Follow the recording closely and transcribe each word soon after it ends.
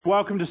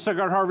Welcome to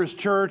Stuttgart Harvest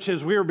Church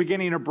as we are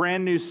beginning a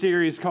brand new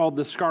series called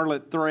The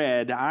Scarlet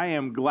Thread. I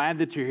am glad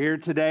that you're here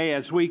today.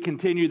 As we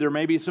continue, there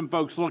may be some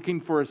folks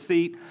looking for a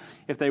seat.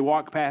 If they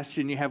walk past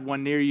you and you have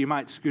one near you, you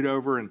might scoot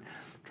over and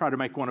try to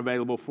make one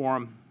available for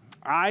them.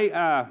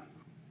 We're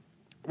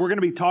going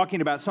to be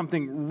talking about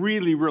something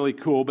really, really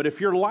cool. But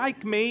if you're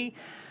like me,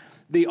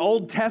 the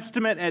Old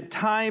Testament at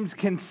times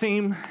can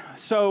seem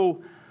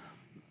so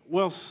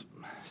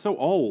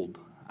old.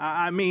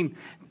 I mean,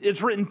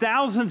 it's written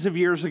thousands of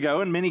years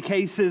ago in many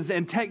cases,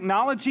 and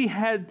technology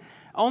had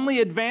only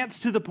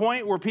advanced to the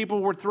point where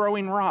people were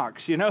throwing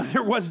rocks. You know,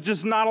 there was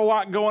just not a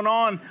lot going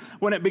on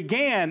when it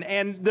began,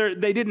 and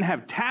they didn't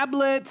have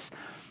tablets.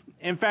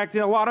 In fact,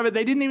 in a lot of it,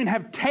 they didn't even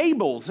have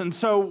tables. And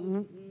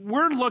so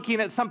we're looking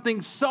at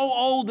something so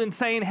old and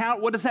saying,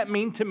 what does that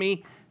mean to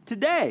me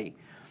today?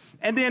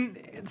 And then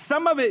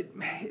some of it,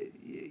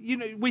 you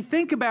know, we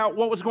think about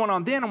what was going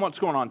on then and what's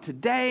going on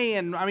today.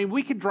 And I mean,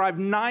 we could drive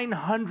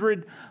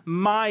 900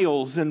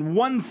 miles in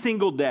one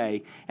single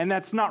day, and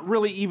that's not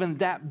really even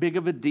that big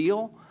of a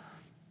deal.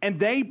 And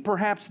they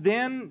perhaps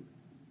then,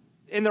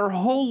 in their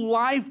whole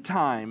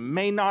lifetime,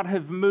 may not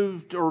have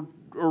moved or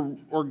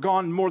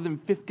gone more than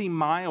 50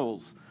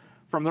 miles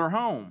from their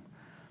home.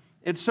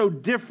 It's so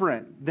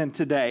different than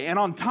today. And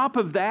on top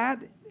of that,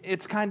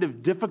 it's kind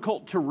of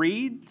difficult to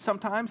read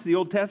sometimes, the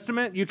Old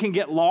Testament. You can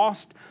get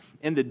lost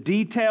in the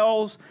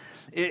details.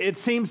 It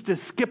seems to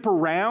skip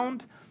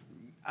around.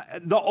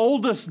 The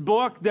oldest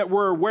book that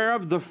we're aware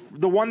of,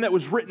 the one that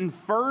was written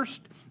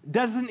first,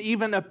 doesn't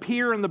even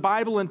appear in the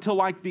Bible until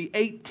like the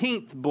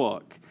 18th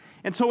book.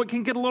 And so it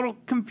can get a little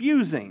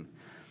confusing.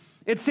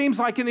 It seems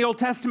like in the Old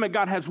Testament,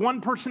 God has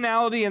one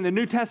personality, in the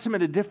New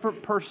Testament, a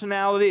different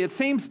personality. It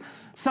seems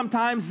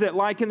sometimes that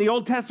like in the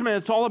Old Testament,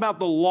 it's all about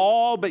the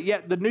law, but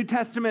yet the New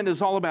Testament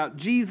is all about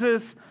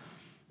Jesus.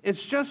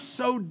 It's just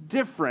so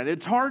different.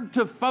 It's hard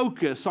to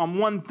focus on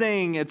one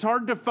thing. It's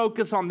hard to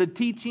focus on the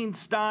teaching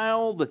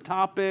style, the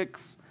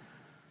topics.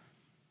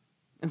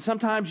 And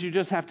sometimes you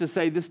just have to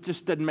say, this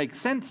just doesn't make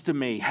sense to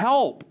me.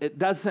 Help, it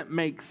doesn't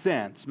make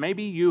sense.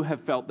 Maybe you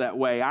have felt that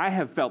way. I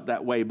have felt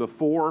that way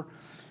before.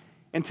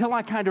 Until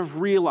I kind of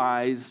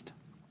realized,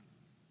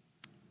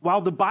 while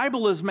the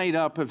Bible is made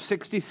up of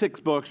 66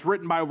 books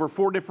written by over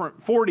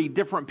 40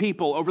 different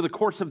people over the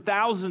course of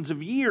thousands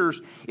of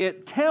years,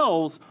 it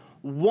tells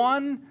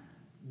one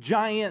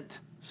giant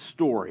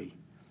story.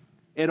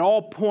 It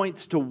all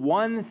points to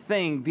one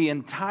thing. The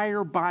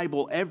entire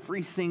Bible,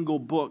 every single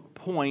book,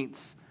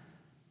 points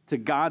to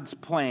God's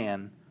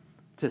plan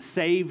to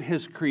save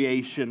His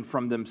creation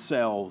from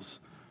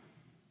themselves,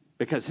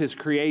 because His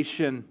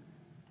creation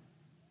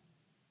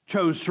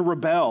chose to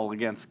rebel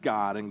against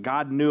God, and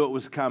God knew it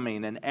was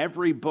coming. And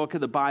every book of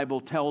the Bible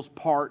tells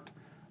part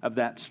of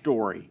that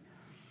story.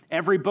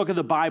 Every book of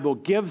the Bible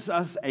gives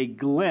us a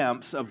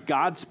glimpse of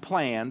God's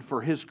plan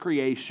for His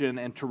creation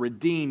and to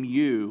redeem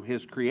you,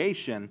 His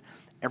creation.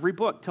 Every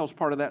book tells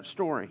part of that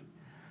story.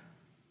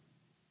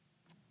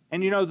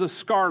 And you know, the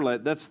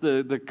scarlet, that's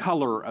the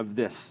color of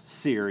this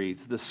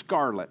series, the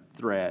scarlet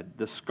thread.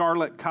 The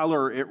scarlet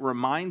color, it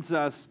reminds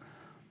us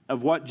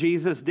of what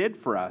Jesus did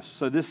for us.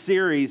 So this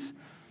series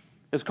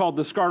is called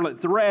The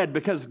Scarlet Thread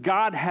because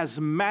God has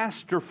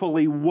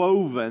masterfully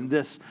woven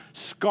this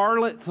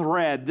scarlet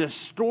thread, this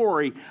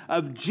story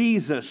of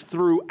Jesus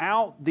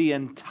throughout the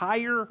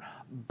entire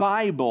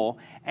Bible,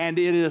 and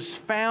it is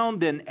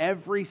found in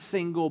every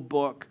single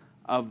book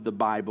of the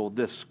Bible,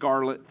 this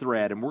scarlet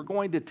thread. And we're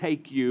going to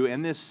take you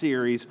in this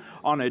series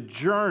on a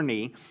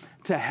journey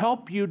to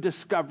help you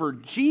discover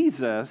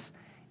Jesus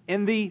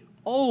in the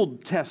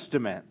Old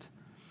Testament,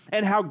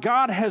 and how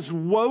God has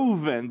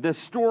woven the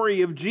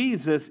story of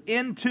Jesus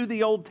into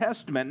the Old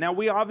Testament. Now,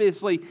 we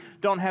obviously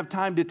don't have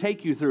time to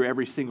take you through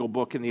every single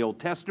book in the Old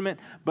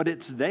Testament, but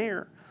it's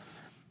there.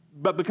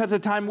 But because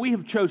of time, we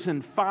have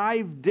chosen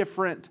 5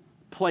 different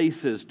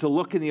places to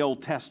look in the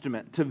Old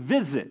Testament, to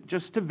visit,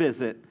 just to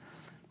visit,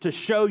 to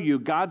show you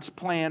God's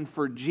plan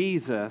for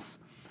Jesus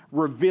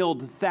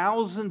revealed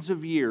thousands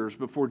of years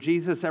before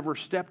Jesus ever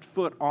stepped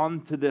foot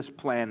onto this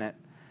planet.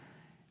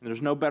 And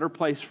there's no better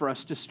place for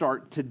us to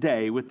start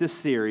today with this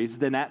series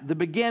than at the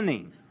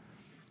beginning.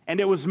 And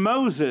it was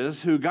Moses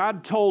who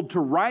God told to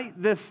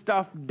write this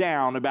stuff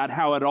down about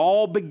how it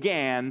all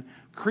began,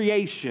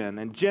 creation,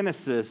 and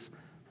Genesis,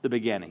 the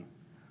beginning.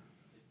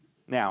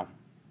 Now,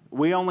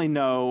 we only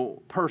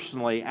know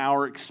personally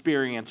our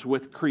experience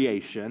with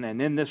creation,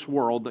 and in this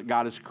world that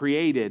God has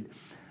created,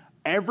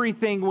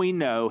 everything we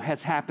know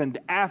has happened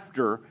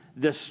after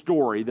this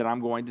story that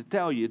I'm going to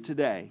tell you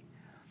today.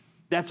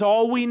 That's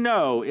all we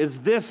know is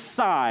this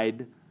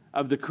side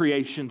of the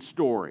creation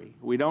story.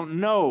 We don't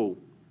know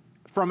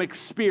from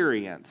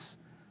experience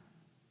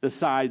the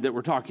side that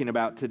we're talking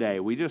about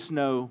today. We just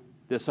know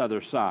this other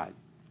side.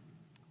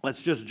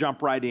 Let's just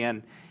jump right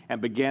in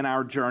and begin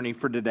our journey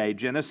for today.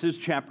 Genesis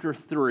chapter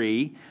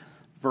 3,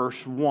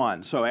 verse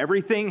 1. So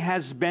everything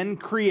has been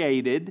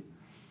created,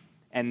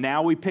 and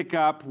now we pick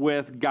up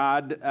with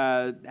God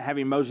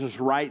having Moses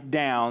write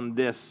down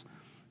this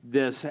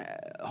this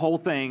whole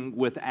thing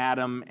with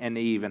Adam and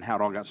Eve and how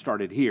it all got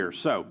started here.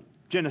 So,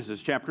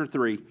 Genesis chapter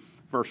 3,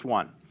 verse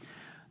 1.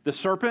 The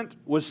serpent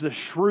was the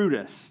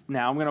shrewdest.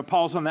 Now, I'm going to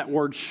pause on that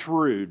word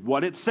shrewd.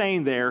 What it's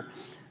saying there,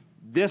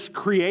 this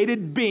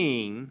created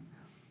being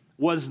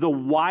was the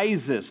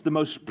wisest, the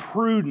most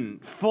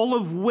prudent, full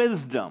of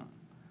wisdom.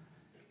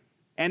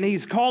 And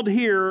he's called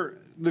here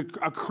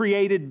a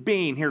created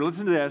being. Here,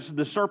 listen to this.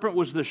 The serpent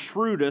was the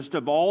shrewdest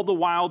of all the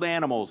wild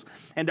animals.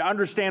 And to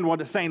understand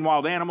what it's saying,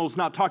 wild animals,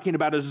 not talking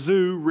about a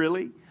zoo,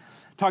 really.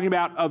 Talking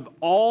about of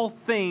all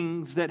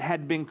things that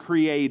had been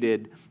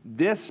created,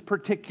 this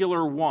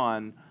particular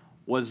one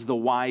was the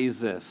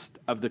wisest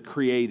of the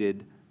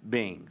created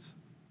beings.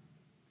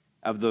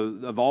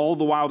 Of all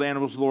the wild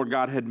animals the Lord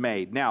God had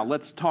made. Now,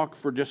 let's talk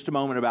for just a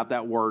moment about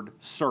that word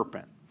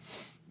serpent.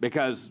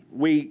 Because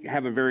we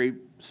have a very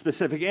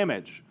specific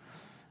image.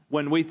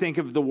 When we think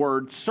of the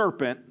word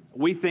serpent,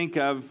 we think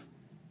of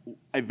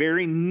a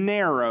very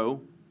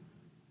narrow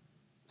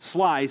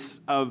slice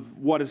of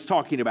what it's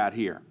talking about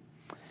here.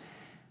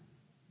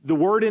 The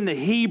word in the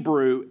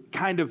Hebrew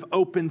kind of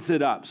opens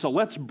it up. So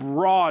let's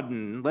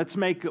broaden, let's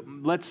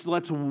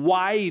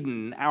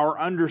widen our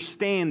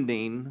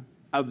understanding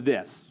of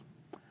this.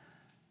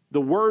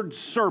 The word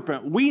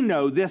serpent, we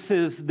know this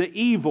is the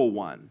evil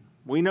one.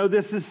 We know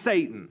this is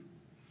Satan.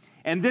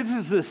 And this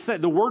is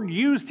the word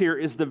used here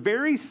is the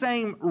very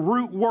same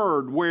root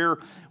word where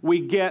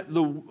we get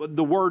the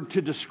word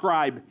to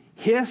describe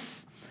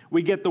hiss,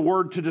 we get the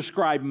word to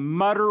describe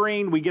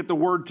muttering, we get the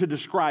word to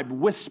describe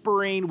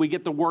whispering, we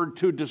get the word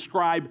to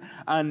describe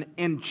an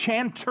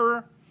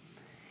enchanter.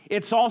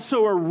 It's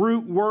also a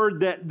root word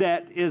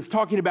that is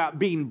talking about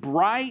being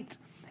bright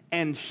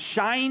and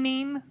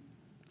shining.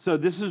 So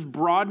this is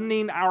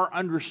broadening our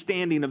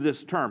understanding of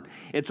this term.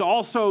 It's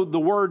also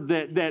the word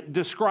that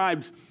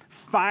describes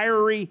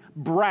fiery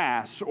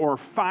brass or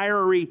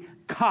fiery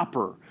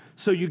copper.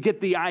 So you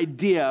get the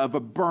idea of a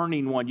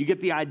burning one. You get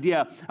the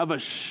idea of a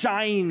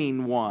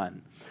shining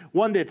one.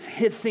 One that's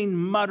hissing,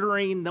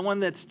 muttering, the one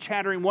that's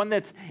chattering, one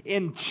that's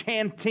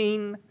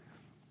enchanting.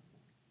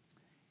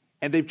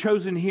 And they've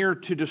chosen here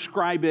to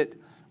describe it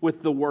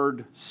with the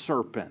word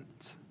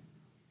serpent.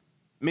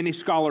 Many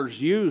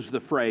scholars use the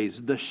phrase,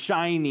 the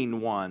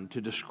shining one,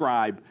 to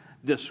describe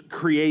this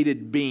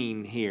created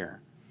being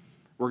here.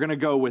 We're going to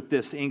go with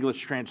this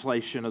English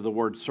translation of the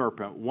word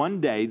serpent.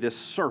 One day, this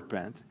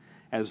serpent,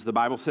 as the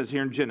Bible says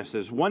here in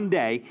Genesis, one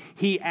day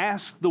he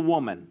asked the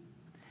woman,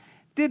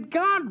 "Did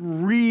God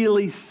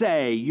really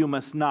say you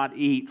must not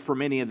eat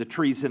from any of the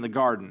trees in the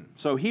garden?"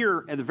 So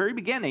here, at the very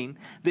beginning,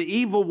 the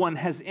evil one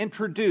has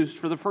introduced,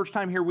 for the first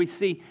time here, we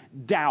see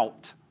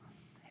doubt.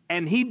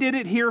 And he did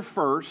it here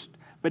first,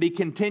 but he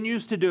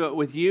continues to do it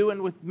with you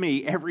and with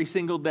me every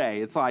single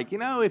day. It's like,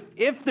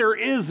 if there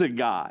is a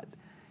God,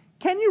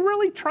 can you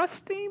really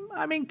trust him?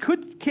 I mean,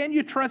 can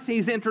you trust him?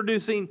 He's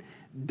introducing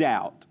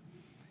doubt.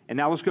 And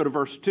now let's go to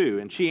verse 2.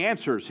 And she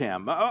answers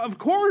him, "Of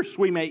course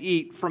we may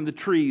eat from the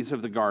trees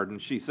of the garden,"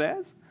 she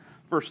says.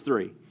 Verse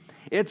 3.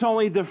 "It's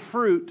only the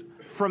fruit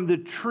from the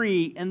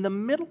tree in the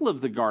middle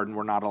of the garden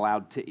we're not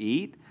allowed to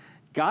eat.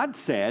 God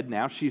said,"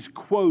 now she's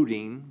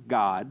quoting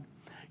God,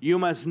 "you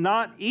must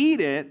not eat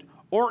it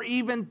or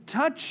even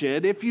touch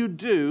it. If you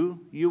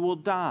do, you will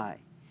die."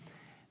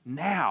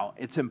 Now,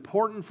 it's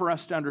important for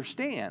us to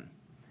understand,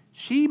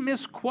 she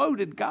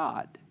misquoted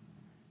God.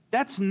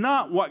 That's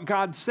not what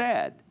God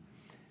said.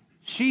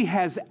 She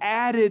has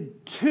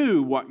added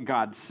to what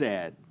God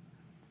said.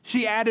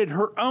 She added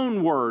her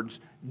own words,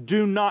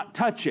 "do not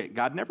touch it."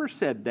 God never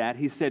said that.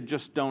 He said,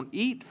 just don't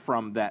eat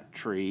from that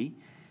tree.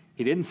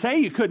 He didn't say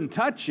you couldn't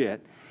touch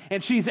it.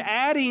 And she's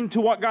adding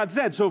to what God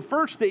said. So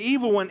first the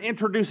evil one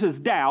introduces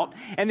doubt,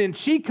 and then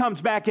she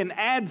comes back and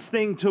adds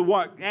things to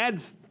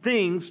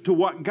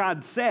what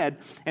God said.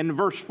 And in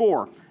verse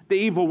 4, the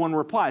evil one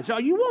replies, "Oh,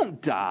 you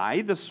won't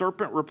die," the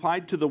serpent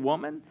replied to the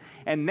woman.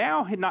 And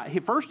now,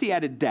 first he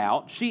added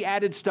doubt. She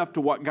added stuff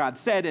to what God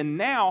said. And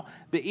now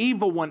the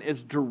evil one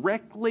is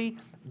directly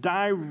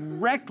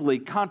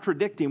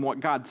contradicting what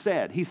God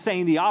said. He's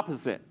saying the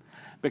opposite.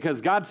 Because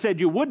God said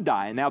you would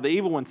die. And now the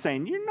evil one's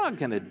saying, you're not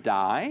going to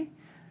die.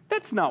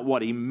 That's not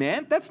what he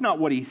meant. That's not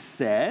what he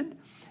said.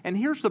 And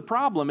here's the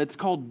problem. It's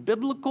called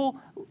biblical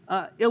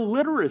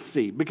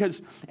illiteracy.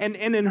 Because, and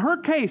in her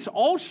case,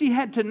 all she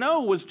had to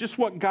know was just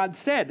what God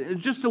said.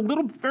 It's just a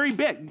little, very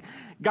bit.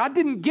 God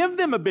didn't give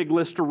them a big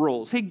list of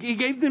rules. He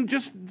gave them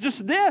just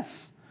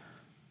this.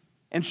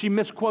 And she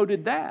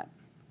misquoted that.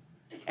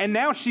 And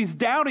now she's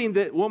doubting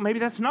that, well, maybe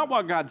that's not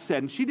what God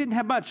said. And she didn't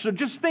have much. So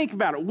just think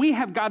about it. We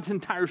have God's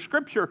entire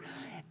Scripture.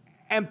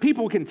 And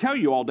people can tell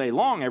you all day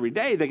long, every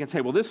day, they can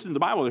say, well, this is in the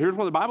Bible. Here's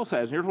what the Bible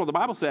says. Here's what the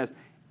Bible says.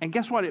 And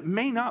guess what? It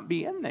may not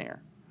be in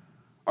there.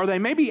 Or they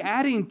may be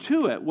adding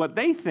to it what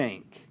they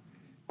think,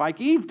 like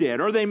Eve did.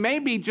 Or they may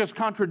be just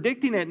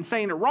contradicting it and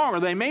saying it wrong.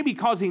 Or they may be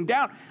causing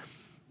doubt.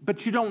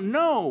 But you don't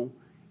know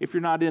if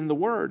you're not in the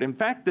Word. In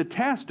fact, the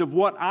test of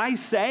what I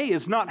say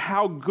is not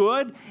how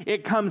good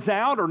it comes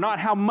out or not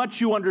how much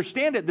you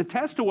understand it. The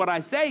test of what I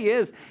say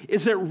is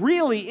it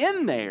really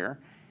in there?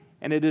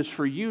 And it is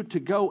for you to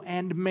go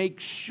and make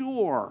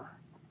sure.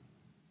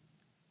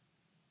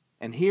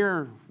 And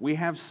here we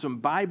have some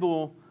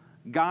Bible,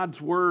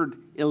 God's Word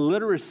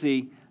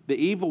illiteracy. The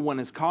evil one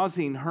is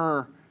causing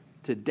her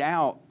to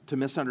doubt, to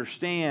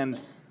misunderstand.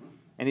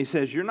 And he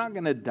says, you're not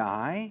going to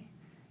die.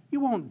 You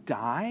won't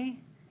die.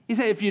 He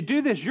said, if you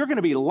do this, you're going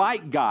to be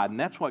like God. And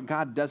that's what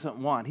God doesn't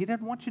want. He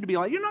doesn't want you to be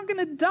like, you're not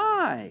going to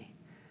die.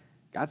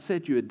 God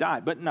said you would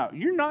die. But no,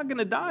 you're not going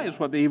to die is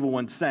what the evil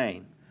one's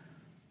saying.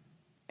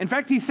 In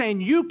fact, he's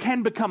saying you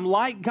can become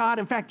like God.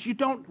 In fact, you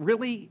don't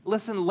really,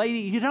 listen, lady,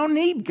 you don't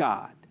need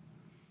God.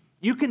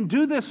 You can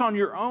do this on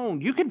your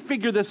own. You can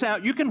figure this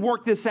out. You can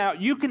work this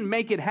out. You can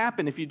make it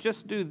happen. If you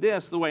just do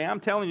this the way I'm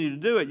telling you to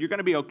do it, you're going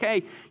to be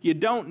okay. You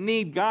don't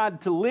need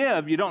God to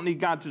live. You don't need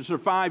God to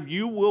survive.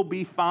 You will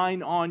be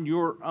fine on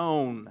your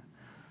own.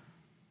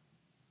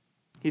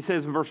 He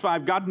says in verse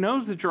 5, God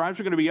knows that your eyes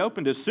are going to be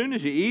opened. As soon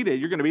as you eat it,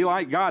 you're going to be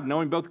like God,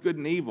 knowing both good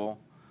and evil.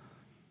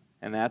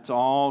 And that's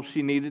all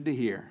she needed to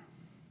hear.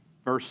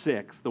 Verse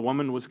 6, the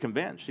woman was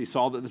convinced. She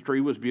saw that the tree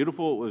was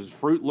beautiful. Its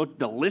fruit looked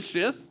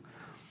delicious,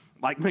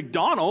 like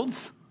McDonald's.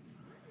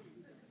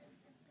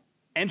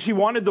 And she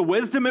wanted the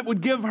wisdom it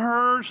would give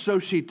her, so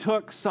she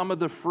took some of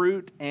the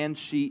fruit and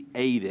she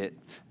ate it.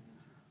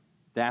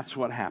 That's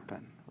what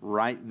happened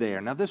right there.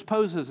 Now, this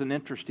poses an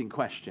interesting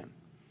question.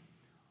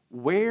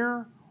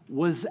 Where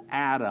was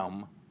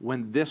Adam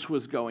when this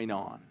was going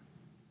on?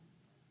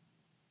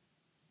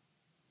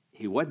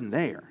 He wasn't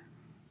there.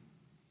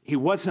 He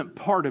wasn't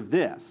part of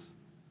this.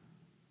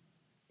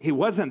 He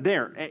wasn't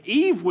there.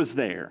 Eve was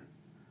there.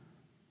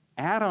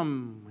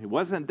 Adam, he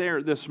wasn't there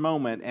at this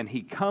moment, and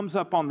he comes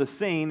up on the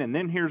scene, and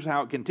then here's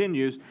how it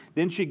continues.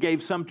 Then she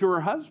gave some to her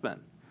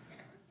husband.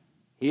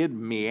 He had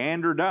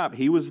meandered up.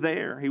 He was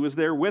there. He was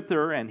there with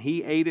her, and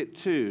he ate it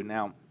too.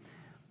 Now,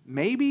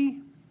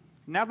 maybe,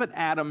 now that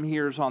Adam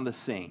here is on the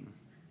scene,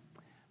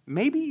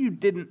 maybe you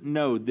didn't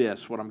know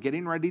this, what I'm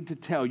getting ready to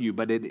tell you,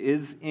 but it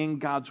is in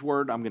God's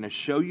Word. I'm going to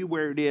show you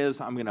where it is.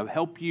 I'm going to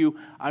help you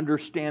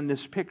understand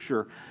this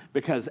picture,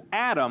 because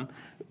Adam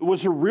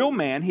was a real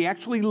man. He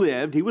actually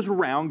lived. He was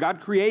around.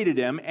 God created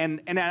him,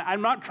 and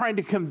I'm not trying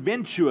to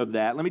convince you of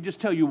that. Let me just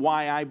tell you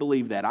why I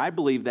believe that. I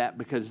believe that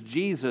because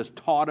Jesus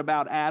taught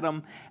about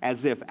Adam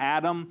as if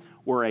Adam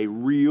were a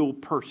real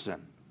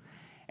person.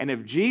 And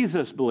if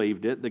Jesus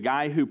believed it, the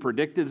guy who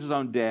predicted his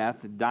own death,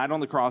 died on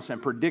the cross, and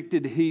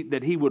predicted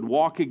that he would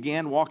walk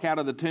out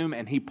of the tomb,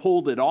 and he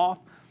pulled it off,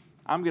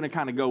 I'm going to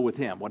kind of go with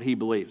him, what he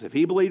believes. If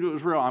he believed it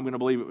was real, I'm going to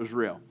believe it was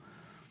real.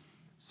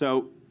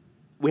 So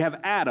we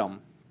have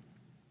Adam,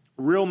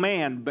 real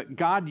man, but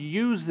God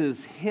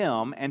uses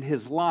him and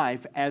his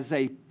life as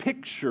a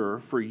picture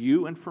for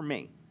you and for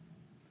me.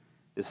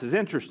 This is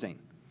interesting.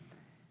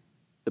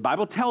 The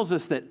Bible tells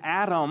us that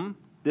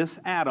this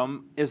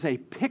Adam is a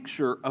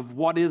picture of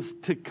what is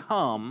to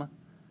come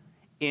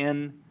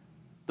in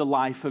the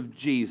life of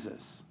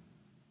Jesus.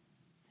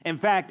 In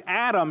fact,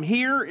 Adam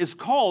here is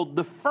called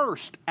the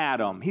first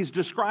Adam. He's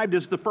described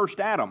as the first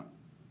Adam.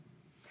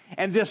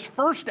 And this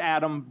first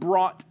Adam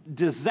brought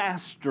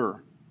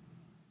disaster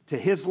to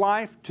his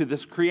life, to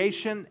this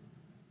creation,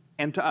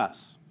 and to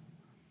us.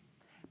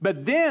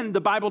 But then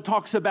the Bible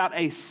talks about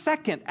a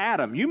second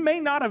Adam. You may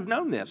not have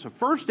known this, a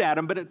first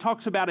Adam, but it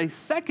talks about a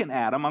second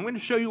Adam. I'm going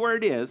to show you where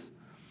it is.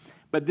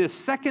 But this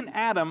second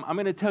Adam, I'm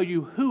going to tell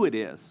you who it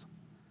is.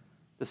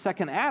 The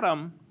second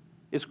Adam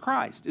is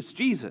Christ. It's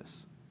Jesus.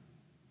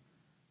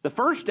 The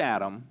first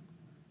Adam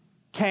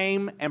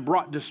came and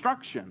brought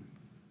destruction.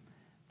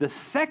 The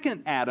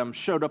second Adam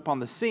showed up on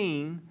the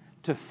scene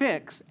to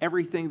fix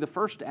everything the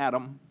first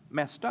Adam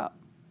messed up.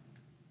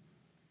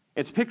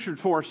 It's pictured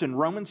for us in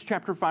Romans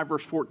chapter 5,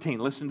 verse 14.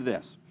 Listen to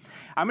this.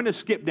 I'm going to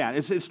skip down.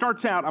 It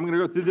starts out, I'm going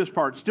to go through this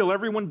part. Still,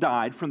 everyone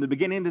died from the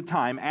beginning of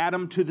time,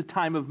 Adam to the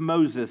time of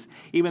Moses,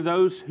 even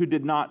those who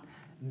did not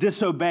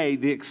disobey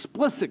the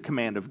explicit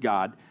command of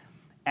God,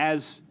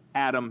 as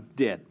Adam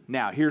did.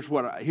 Now, here's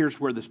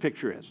where this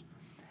picture is.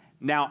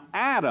 Now,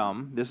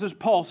 Adam, this is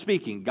Paul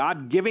speaking,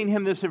 God giving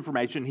him this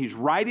information. He's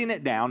writing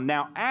it down.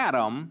 Now,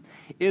 Adam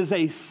is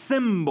a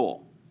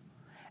symbol,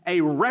 a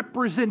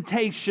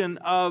representation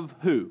of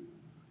who?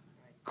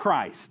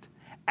 Christ.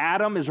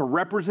 Adam is a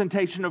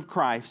representation of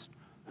Christ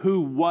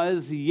who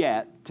was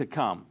yet to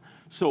come.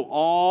 So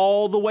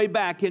all the way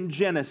back in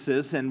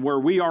Genesis and where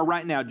we are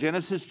right now,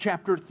 Genesis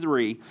chapter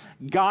 3,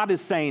 God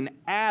is saying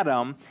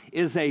Adam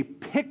is a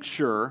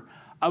picture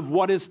of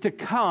what is to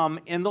come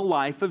in the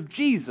life of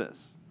Jesus.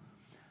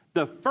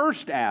 The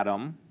first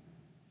Adam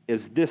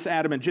is this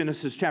Adam in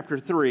Genesis chapter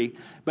 3,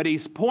 but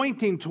he's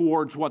pointing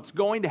towards what's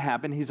going to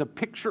happen. He's a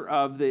picture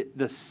of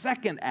the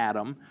second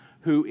Adam,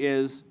 who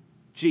is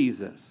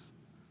Jesus.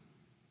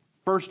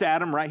 First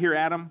Adam, right here,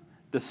 Adam.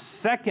 The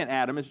second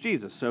Adam is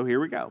Jesus. So here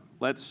we go.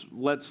 Let's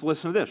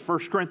listen to this. 1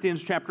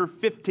 Corinthians chapter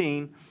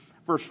 15,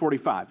 verse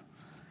 45.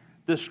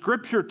 The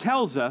Scripture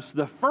tells us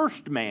the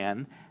first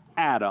man,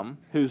 Adam,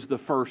 who's the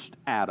first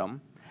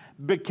Adam,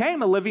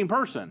 became a living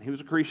person. He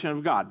was a creation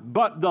of God.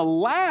 But the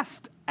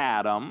last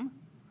Adam,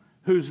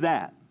 who's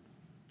that?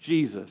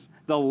 Jesus.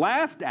 The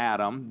last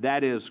Adam,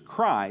 that is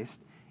Christ,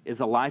 is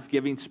a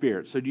life-giving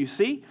spirit. So do you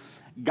see?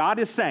 God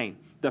is saying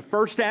the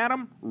first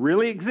Adam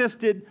really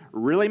existed,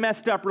 really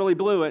messed up, really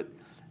blew it,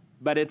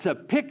 but it's a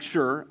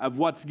picture of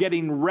what's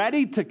getting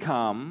ready to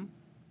come,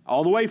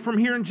 all the way from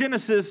here in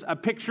Genesis, a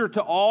picture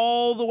to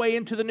all the way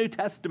into the New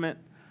Testament,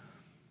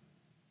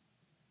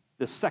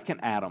 the second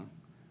Adam,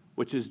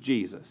 which is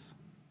Jesus.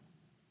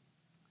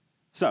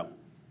 So,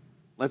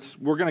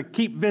 we're going to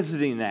keep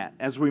visiting that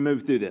as we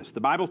move through this.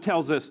 The Bible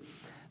tells us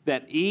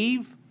that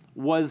Eve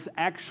was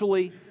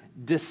actually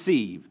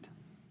deceived.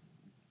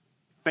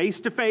 Face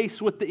to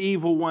face with the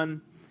evil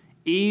one,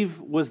 Eve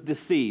was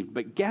deceived.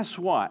 But guess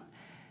what?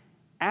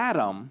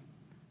 Adam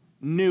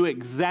knew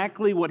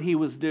exactly what he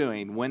was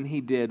doing when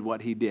he did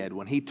what he did.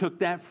 When he took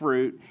that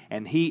fruit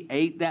and he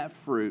ate that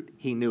fruit,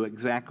 he knew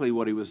exactly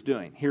what he was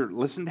doing. Here,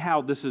 listen to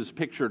how this is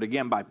pictured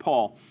again by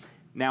Paul,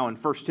 now in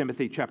 1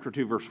 Timothy chapter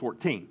 2, verse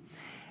 14.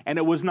 And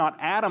it was not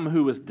Adam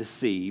who was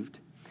deceived.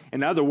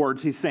 In other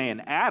words, he's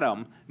saying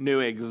Adam knew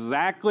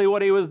exactly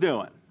what he was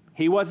doing.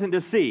 He wasn't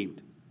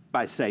deceived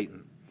by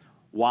Satan.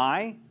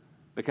 Why?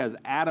 Because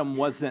Adam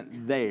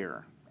wasn't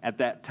there at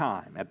that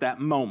time, at that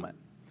moment.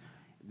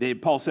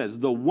 Paul says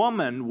the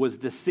woman was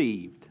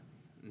deceived,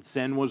 and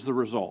sin was the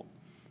result.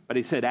 But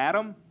he said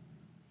Adam,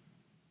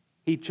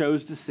 he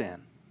chose to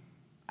sin.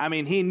 I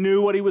mean, he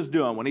knew what he was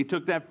doing. When he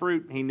took that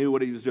fruit, he knew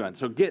what he was doing.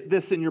 So get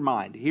this in your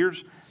mind.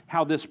 Here's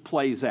how this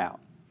plays out.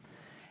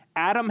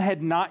 Adam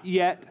had not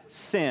yet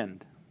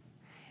sinned.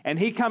 And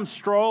he comes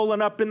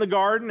strolling up in the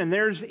garden, and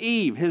there's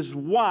Eve, his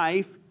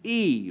wife,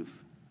 Eve.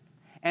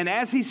 And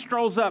as he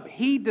strolls up,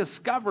 he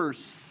discovers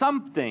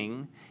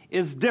something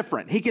is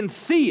different. He can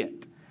see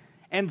it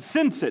and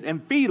sense it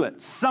and feel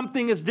it.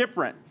 Something is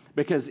different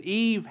because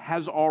Eve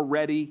has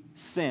already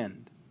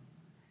sinned.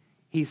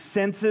 He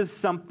senses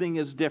something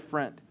is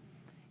different.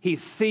 He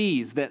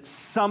sees that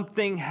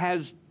something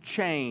has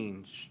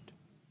changed.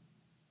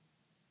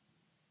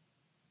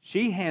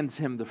 She hands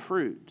him the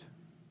fruit.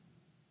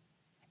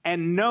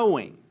 And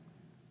knowing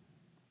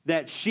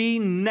that she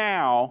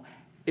now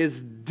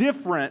is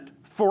different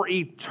for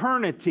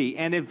eternity,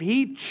 and if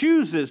he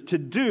chooses to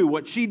do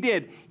what she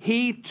did,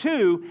 he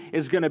too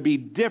is going to be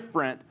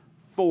different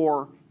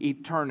for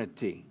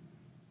eternity.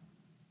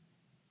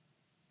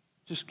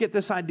 Just get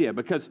this idea,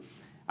 because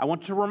I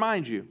want to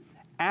remind you,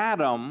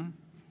 Adam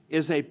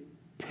is a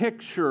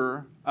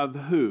picture of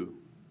who?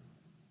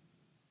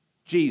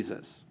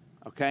 Jesus.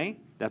 Okay?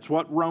 That's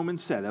what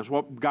Romans said. That's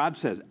what God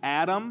says.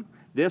 Adam,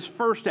 this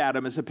first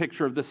Adam, is a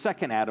picture of the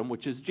second Adam,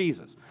 which is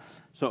Jesus.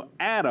 So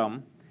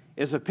Adam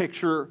is a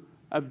picture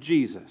of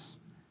Jesus.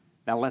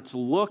 Now let's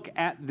look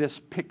at this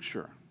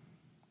picture.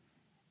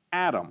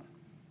 Adam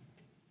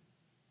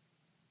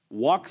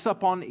walks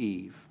up on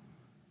Eve,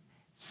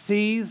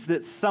 sees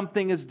that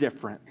something is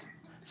different.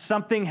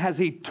 Something has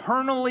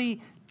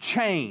eternally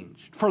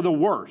changed for the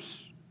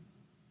worse.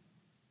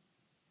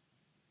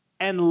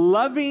 And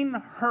loving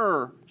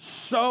her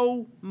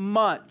so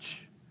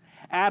much,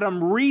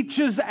 Adam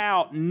reaches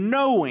out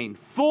knowing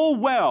full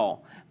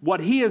well what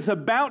he is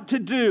about to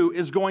do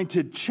is going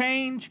to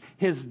change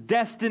his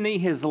destiny,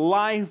 his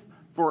life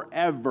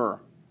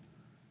forever.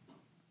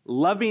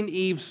 Loving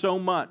Eve so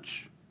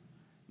much,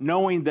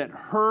 knowing that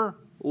her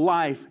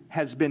life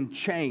has been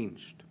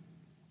changed.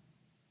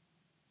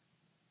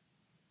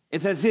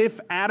 It's as if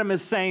Adam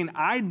is saying,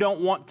 I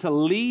don't want to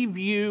leave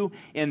you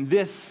in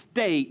this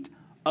state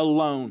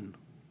alone.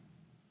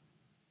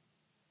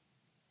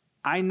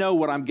 I know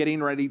what I'm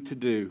getting ready to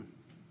do.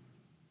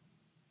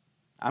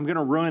 I'm going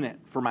to ruin it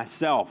for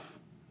myself.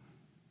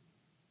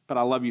 But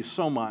I love you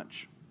so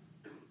much.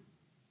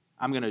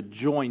 I'm going to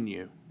join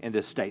you in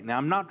this state. Now,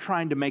 I'm not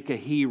trying to make a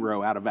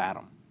hero out of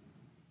Adam,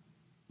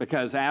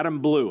 because Adam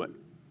blew it.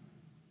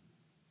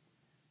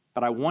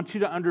 But I want you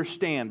to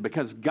understand,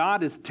 because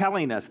God is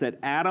telling us that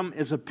Adam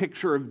is a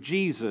picture of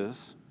Jesus.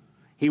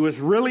 He was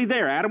really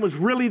there. Adam was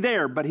really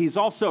there, but he's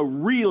also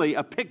really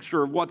a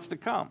picture of what's to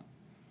come.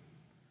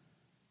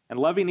 And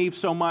loving Eve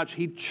so much,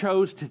 he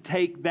chose to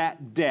take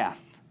that death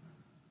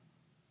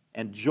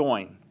and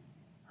join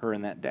her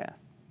in that death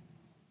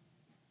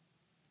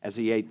as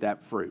he ate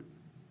that fruit.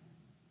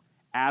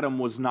 Adam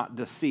was not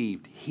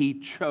deceived. He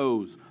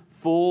chose,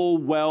 full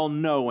well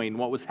knowing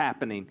what was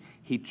happening,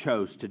 he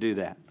chose to do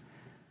that.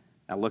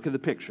 Now look at the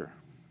picture.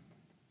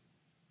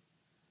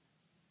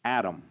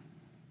 Adam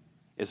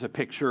is a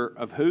picture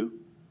of who?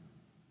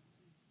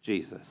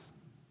 Jesus.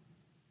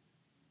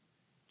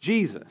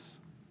 Jesus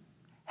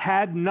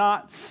had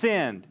not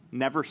sinned,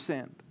 never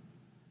sinned.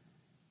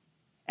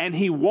 And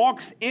he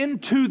walks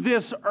into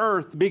this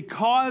earth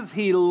because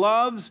he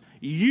loves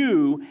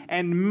you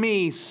and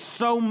me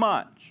so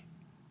much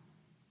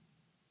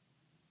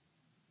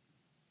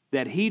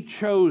that he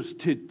chose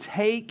to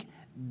take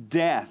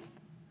death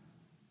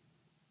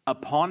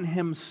upon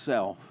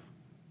himself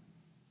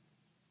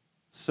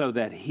so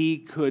that he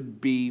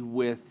could be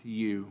with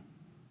you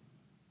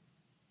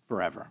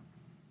forever.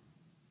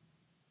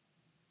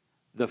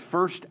 The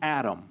first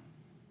Adam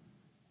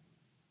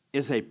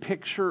is a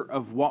picture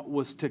of what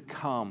was to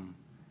come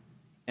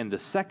in the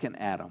second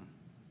Adam,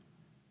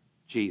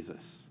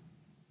 Jesus.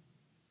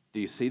 Do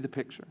you see the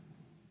picture?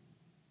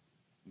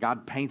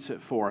 God paints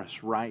it for us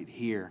right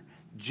here.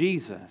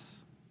 Jesus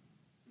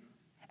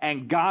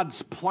and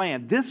God's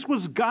plan. This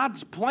was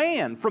God's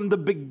plan from the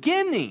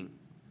beginning.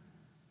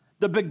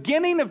 The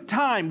beginning of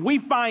time, we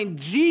find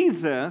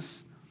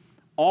Jesus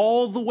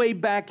all the way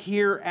back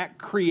here at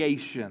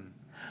creation.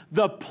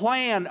 The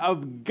plan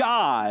of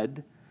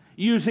God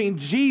using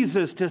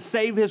Jesus to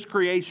save His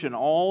creation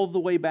all the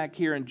way back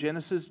here in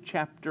Genesis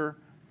chapter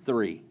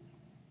 3.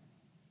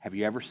 Have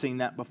you ever seen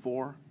that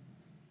before?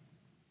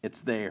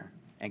 It's there,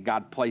 and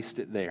God placed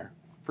it there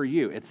for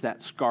you. It's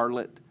that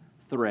scarlet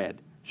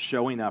thread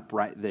showing up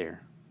right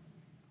there.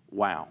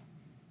 Wow.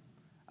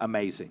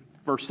 Amazing.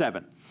 Verse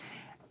 7.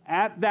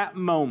 At that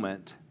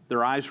moment,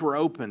 their eyes were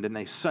opened, and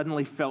they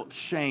suddenly felt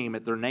shame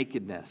at their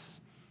nakedness.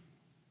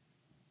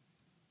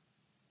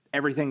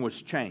 Everything was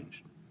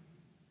changed.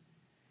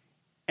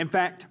 In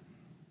fact,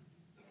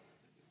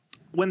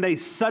 when they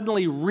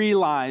suddenly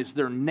realized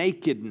their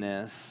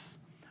nakedness,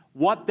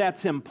 what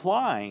that's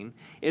implying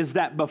is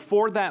that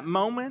before that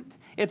moment,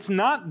 it's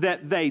not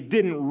that they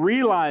didn't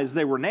realize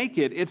they were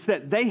naked, it's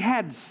that they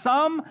had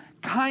some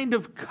kind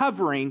of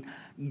covering.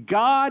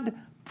 God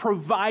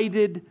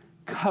provided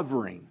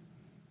covering.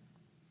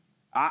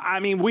 I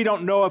mean, we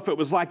don't know if it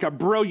was like a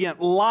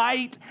brilliant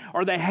light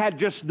or they had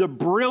just the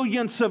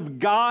brilliance of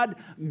God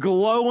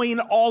glowing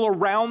all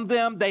around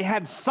them. They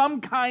had some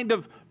kind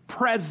of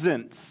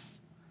presence.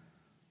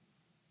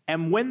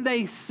 And when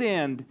they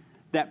sinned,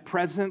 that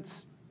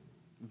presence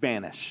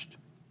vanished.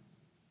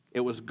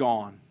 It was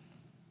gone.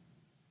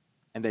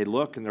 And they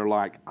look and they're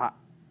like,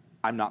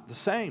 I'm not the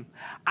same.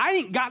 I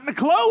ain't got the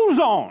clothes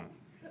on.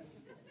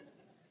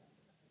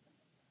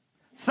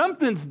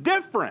 Something's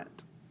different.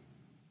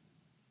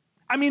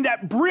 I mean,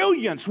 that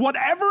brilliance,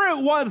 whatever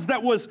it was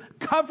that was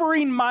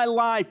covering my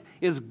life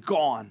is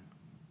gone.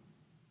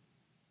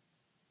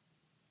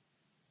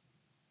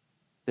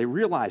 They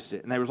realized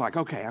it, and they was like,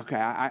 okay,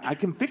 I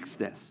can fix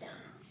this.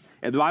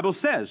 And the Bible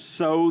says,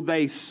 so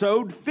they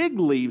sewed fig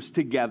leaves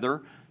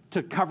together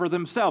to cover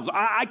themselves.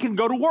 I can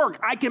go to work.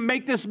 I can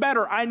make this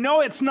better. I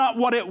know it's not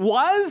what it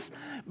was,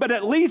 but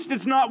at least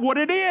it's not what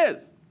it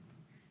is.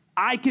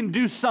 I can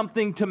do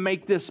something to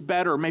make this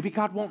better. Maybe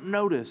God won't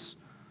notice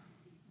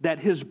that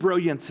His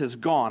brilliance is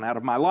gone out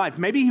of my life.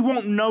 Maybe He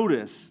won't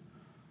notice.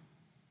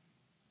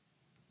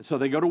 So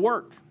they go to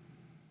work,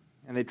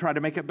 and they try to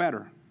make it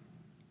better.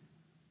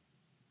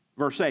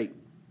 Verse 8.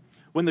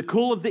 When the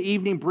cool of the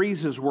evening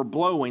breezes were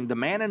blowing, the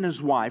man and his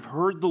wife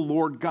heard the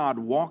Lord God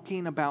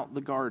walking about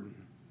the garden.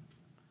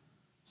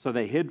 So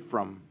they hid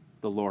from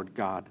the Lord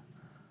God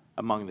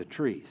among the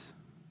trees.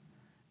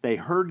 They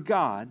heard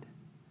God,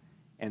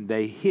 and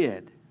they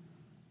hid.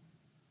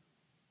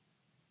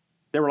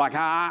 They were like,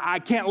 I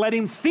can't let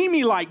Him see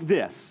me like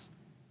this.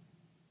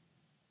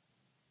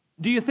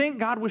 Do you think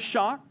God was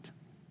shocked? Do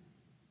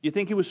you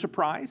think He was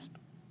surprised?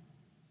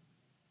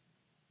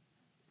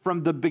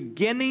 From the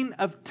beginning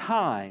of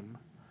time,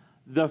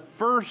 the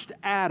first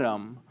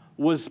Adam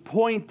was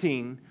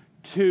pointing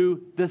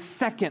to the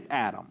second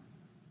Adam.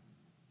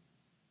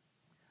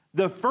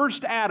 The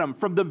first Adam,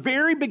 from the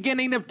very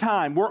beginning of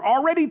time, we're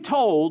already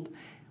told,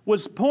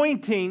 was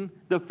pointing,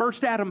 the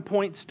first Adam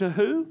points to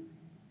who?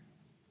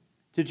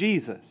 To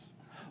Jesus.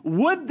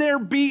 Would there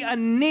be a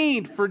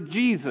need for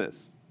Jesus?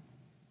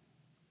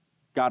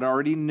 God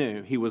already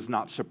knew. He was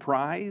not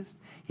surprised.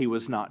 He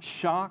was not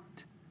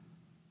shocked.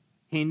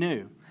 He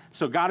knew.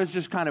 So God is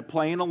just kind of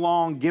playing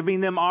along, giving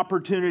them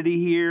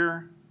opportunity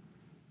here.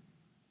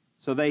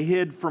 So they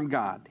hid from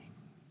God.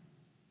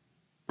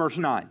 Verse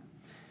 9.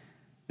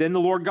 Then the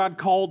Lord God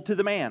called to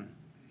the man.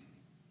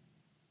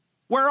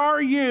 Where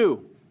are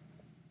you?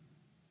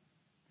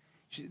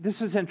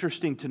 This is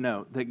interesting to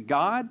note, that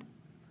God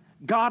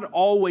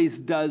always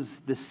does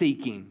the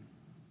seeking.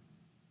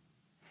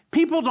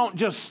 People don't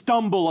just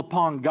stumble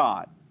upon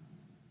God.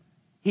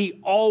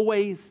 He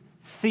always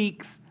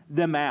seeks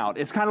them out.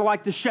 It's kind of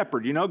like the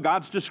shepherd. You know,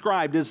 God's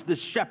described as the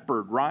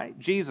shepherd, right?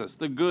 Jesus,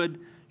 the good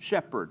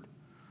shepherd.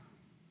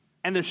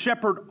 And the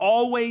shepherd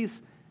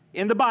always,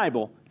 in the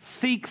Bible,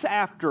 seeks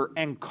after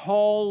and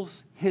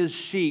calls his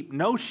sheep.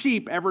 No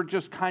sheep ever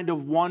just kind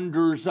of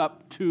wanders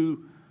up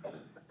to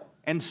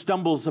and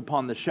stumbles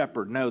upon the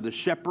shepherd. No, the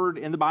shepherd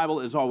in the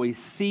Bible is always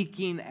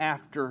seeking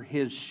after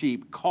his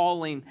sheep,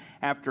 calling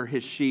after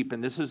his sheep,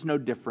 and this is no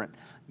different.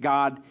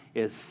 God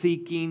is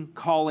seeking,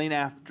 calling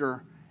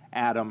after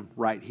Adam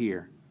right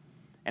here.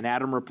 And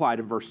Adam replied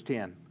in verse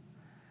 10,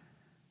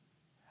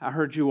 I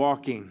heard you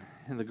walking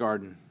in the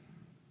garden,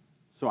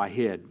 so I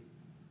hid.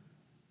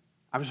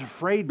 I was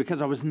afraid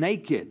because I was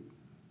naked.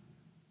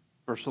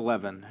 Verse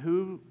 11,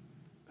 who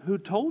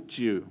told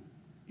you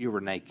you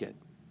were naked?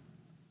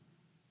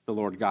 The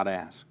Lord God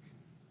asked.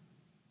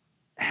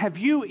 Have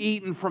you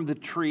eaten from the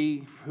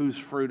tree whose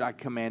fruit I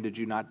commanded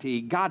you not to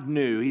eat? God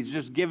knew. He's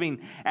just giving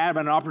Adam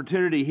an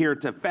opportunity here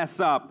to fess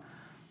up.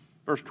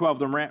 Verse 12,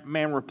 the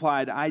man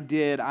replied, I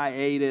did, I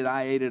ate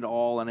it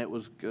all, and it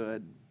was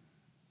good.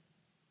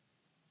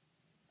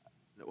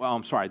 Well,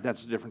 I'm sorry,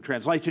 that's a different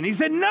translation. He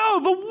said, no,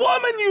 the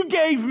woman you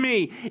gave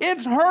me,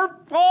 it's her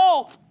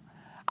fault.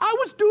 I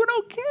was doing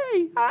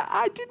okay.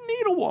 I didn't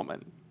need a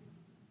woman.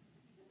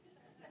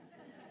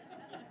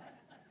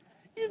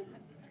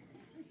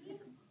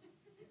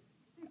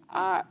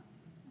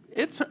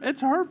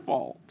 It's her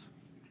fault.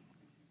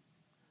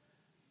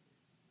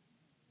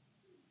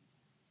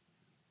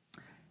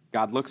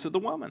 God looks at the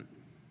woman.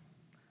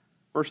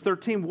 Verse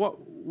 13,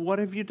 what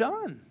have you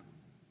done?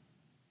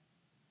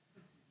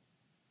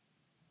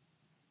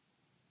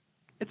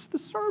 It's the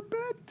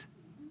serpent.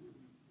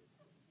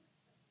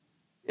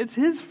 It's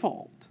his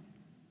fault.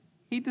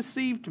 He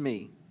deceived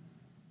me.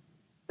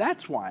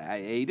 That's why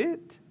I ate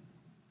it.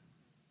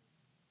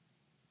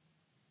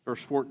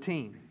 Verse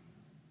 14.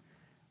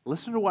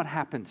 Listen to what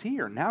happens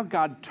here. Now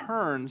God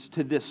turns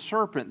to this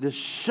serpent, this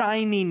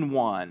shining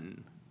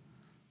one,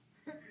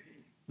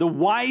 the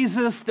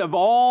wisest of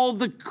all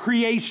the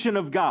creation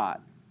of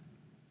God.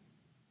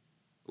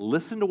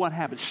 Listen to what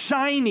happens.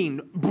 Shining,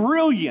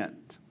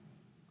 brilliant.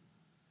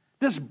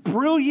 This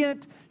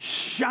brilliant,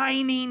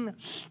 shining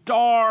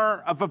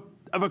star of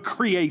a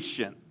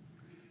creation,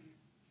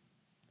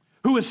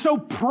 who is so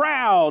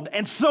proud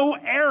and so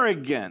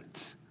arrogant.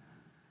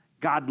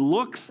 God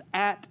looks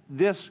at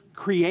this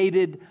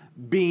created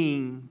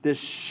being, this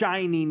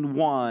shining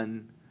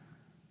one,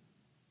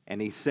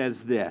 and he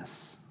says this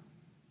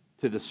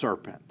to the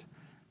serpent.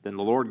 Then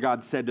the Lord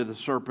God said to the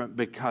serpent,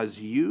 because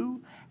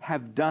you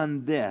have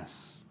done this,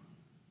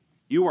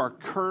 you are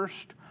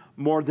cursed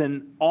more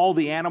than all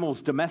the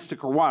animals,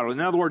 domestic or wild. In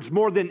other words,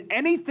 more than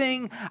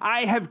anything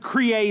I have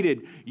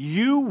created,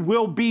 you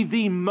will be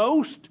the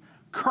most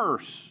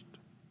cursed.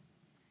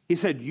 He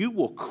said, you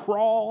will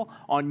crawl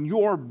on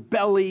your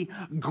belly,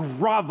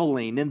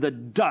 groveling in the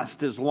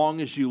dust as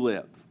long as you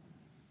live.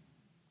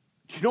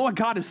 Do you know what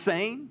God is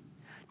saying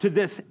to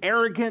this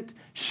arrogant,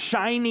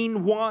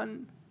 shining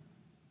one?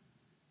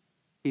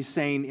 He's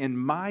saying, in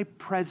my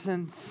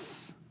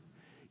presence,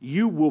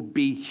 you will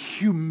be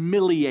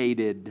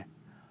humiliated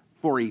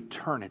for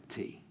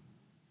eternity.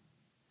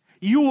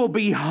 You will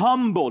be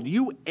humbled,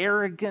 you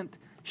arrogant,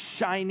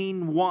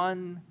 shining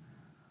one.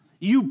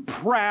 You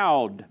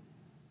proud,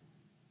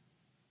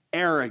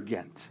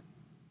 arrogant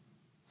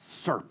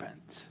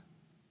serpent.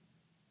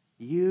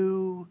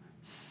 You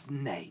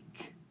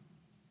snake.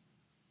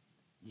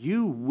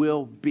 You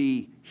will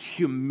be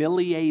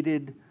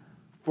humiliated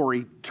for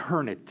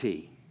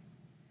eternity.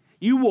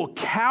 You will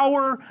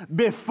cower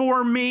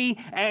before me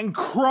and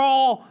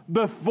crawl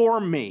before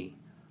me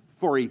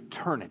for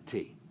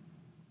eternity.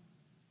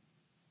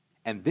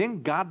 And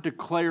then God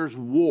declares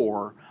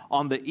war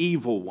on the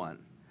evil one.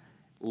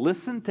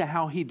 Listen to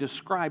how he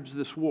describes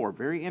this war.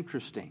 Very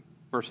interesting.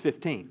 Verse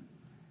 15.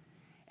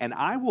 And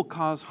I will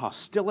cause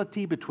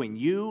hostility between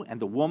you and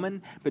the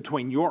woman,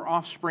 between your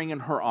offspring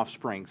and her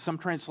offspring. Some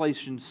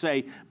translations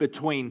say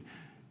between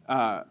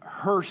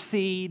her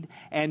seed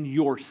and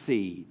your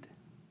seed.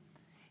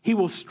 He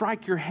will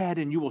strike your head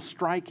and you will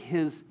strike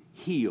his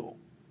heel.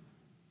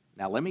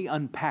 Now let me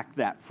unpack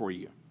that for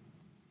you.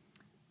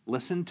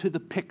 Listen to the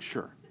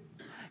picture.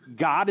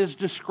 God is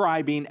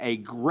describing a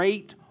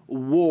great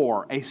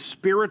war, a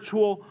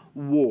spiritual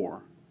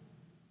war.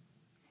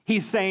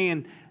 He's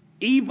saying,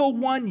 evil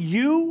one,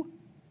 you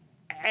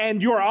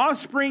and your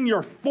offspring,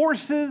 your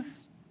forces,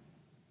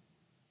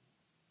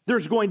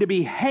 there's going to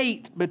be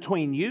hate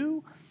between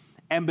you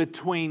and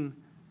between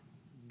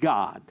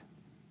God.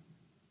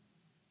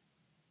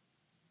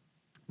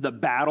 The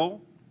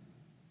battle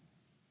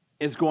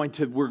is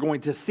we're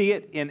going to see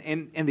it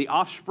in the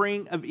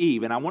offspring of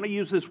Eve. And I want to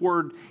use this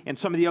word in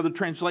some of the other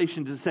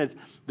translations. It says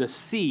the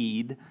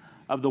seed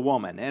of the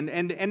woman. And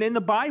in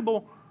the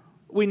Bible,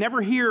 we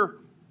never hear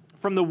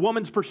from the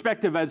woman's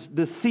perspective as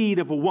the seed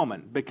of a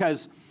woman,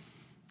 because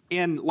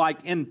in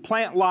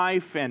plant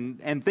life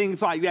and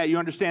things like that, you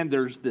understand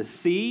there's the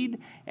seed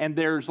and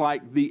there's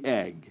like the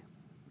egg.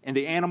 In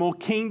the animal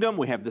kingdom,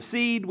 we have the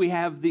seed, we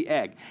have the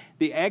egg.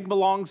 The egg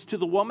belongs to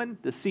the woman,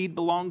 the seed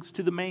belongs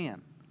to the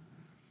man.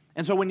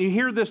 And so when you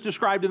hear this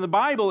described in the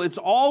Bible, it's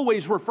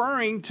always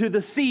referring to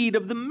the seed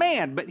of the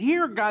man. But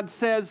here God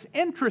says,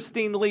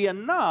 interestingly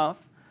enough,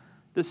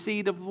 the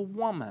seed of the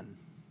woman.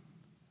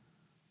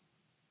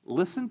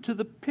 Listen to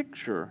the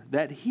picture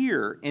that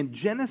here in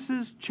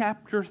Genesis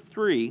chapter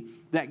 3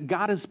 that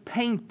God is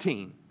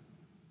painting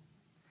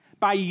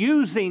by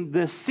using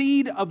the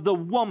seed of the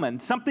woman,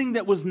 something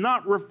that was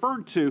not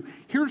referred to.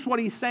 Here's what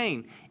he's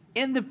saying.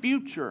 In the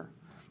future,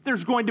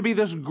 there's going to be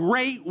this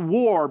great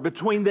war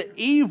between the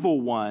evil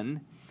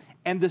one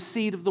and the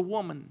seed of the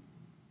woman.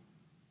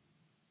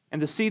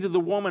 And the seed of the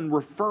woman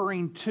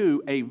referring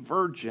to a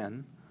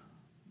virgin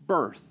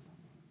birth.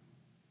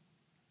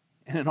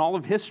 And in all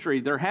of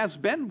history, there has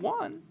been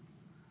one.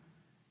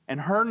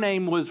 And her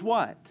name was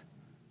what?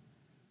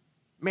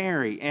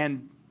 Mary.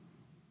 And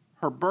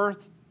her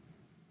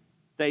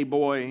birthday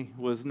boy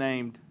was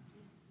named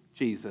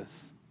Jesus.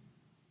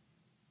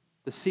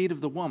 The seed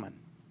of the woman.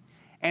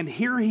 And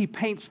here he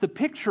paints the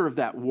picture of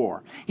that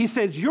war. He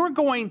says, you're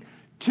going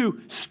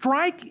to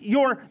strike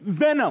your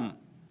venom.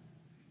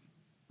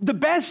 The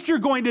best you're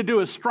going to do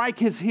is strike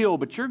his heel,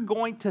 but you're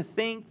going to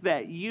think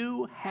that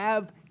you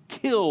have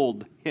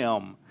killed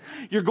him.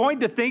 You're going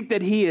to think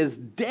that he is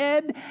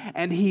dead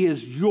and he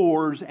is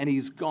yours and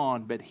he's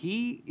gone. But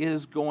he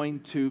is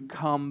going to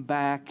come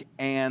back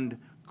and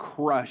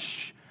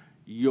crush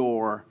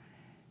your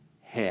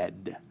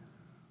head.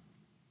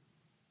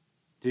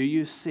 Do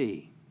you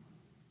see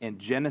in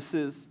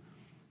Genesis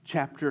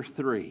chapter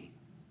 3,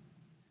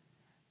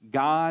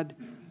 God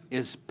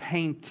is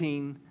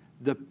painting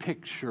the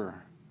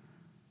picture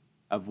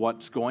of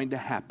what's going to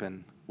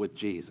happen with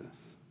Jesus.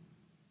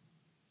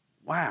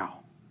 Wow.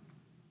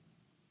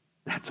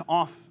 That's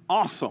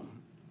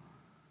awesome.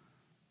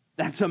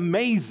 That's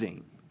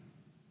amazing.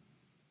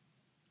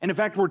 And in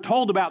fact, we're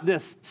told about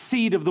this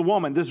seed of the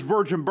woman, this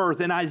virgin birth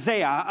in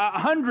Isaiah,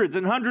 hundreds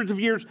and hundreds of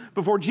years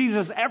before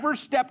Jesus ever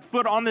stepped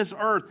foot on this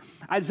earth.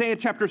 Isaiah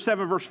chapter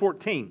 7, verse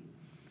 14.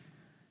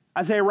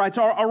 Isaiah writes,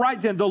 all right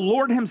then, the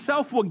Lord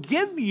himself will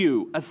give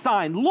you a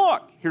sign.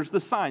 Look, here's the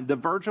sign. The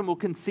virgin will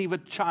conceive a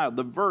child.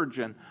 The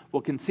virgin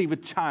will conceive a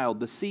child,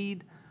 the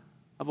seed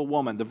of a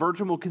woman. The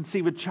virgin will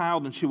conceive a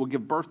child, and she will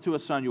give birth to a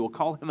son. You will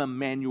call him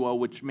Emmanuel,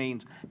 which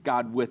means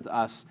God with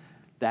us.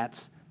 That's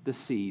the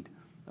seed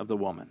of the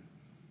woman.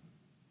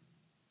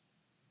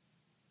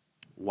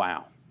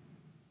 Wow.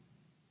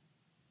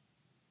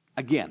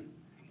 Again,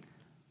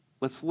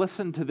 let's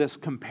listen to this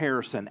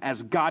comparison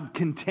as God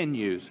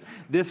continues.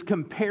 This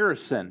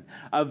comparison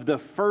of the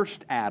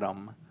first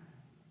Adam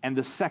and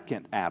the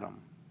second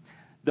Adam.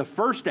 The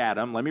first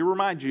Adam, let me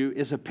remind you,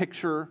 is a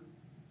picture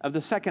of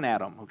the second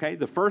Adam, okay?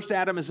 The first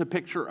Adam is a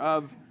picture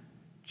of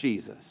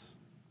Jesus.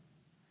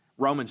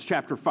 Romans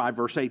chapter 5,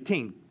 verse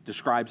 18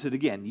 describes it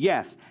again.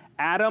 Yes,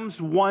 Adam's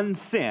one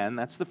sin,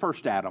 that's the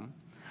first Adam,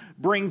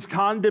 brings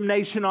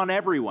condemnation on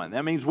everyone.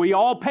 That means we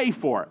all pay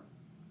for it.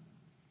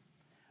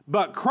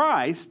 But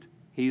Christ,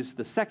 he's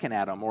the second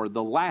Adam or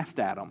the last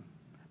Adam.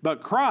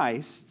 But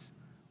Christ's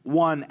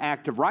one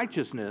act of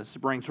righteousness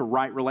brings a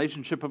right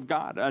relationship of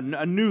God,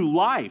 a new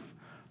life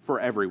for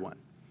everyone.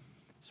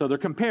 So they're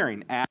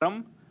comparing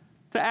Adam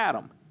to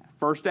Adam.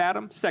 First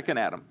Adam, second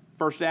Adam.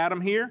 First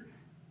Adam here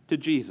to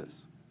Jesus.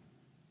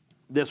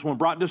 This one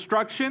brought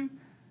destruction.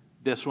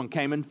 This one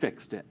came and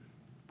fixed it.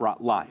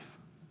 Brought life.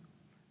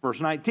 Verse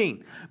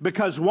 19,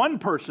 because one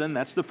person,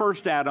 that's the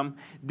first Adam,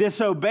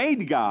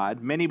 disobeyed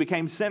God, many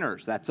became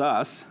sinners. That's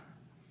us.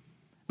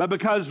 But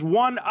because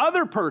one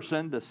other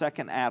person, the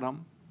second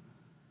Adam,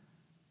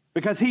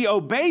 because he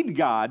obeyed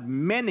God,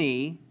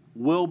 many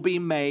will be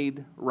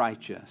made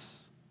righteous.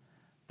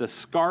 The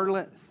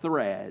Scarlet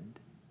Thread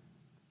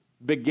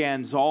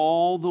begins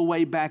all the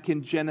way back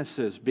in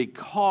Genesis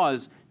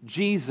because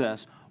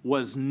Jesus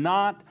was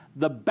not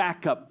the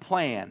backup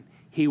plan.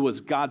 He was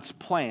God's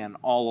plan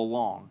all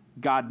along.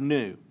 God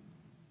knew.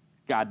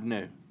 God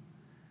knew.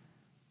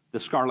 The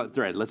Scarlet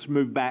Thread. Let's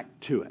move back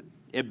to it.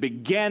 It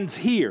begins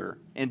here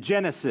in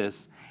Genesis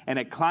and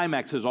it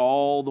climaxes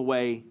all the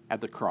way at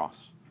the cross.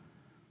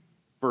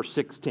 Verse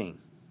 16.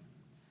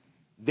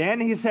 Then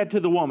he said to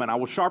the woman, I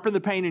will sharpen the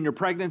pain in your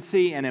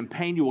pregnancy, and in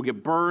pain you will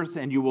give birth,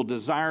 and you will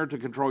desire to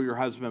control your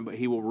husband, but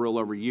he will rule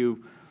over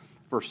you.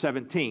 Verse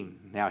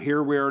 17. Now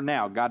here we are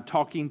now. God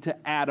talking to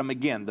Adam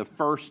again, the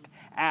first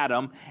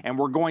Adam, and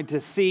we're going to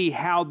see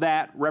how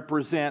that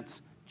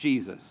represents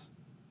Jesus,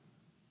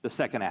 the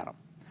second Adam.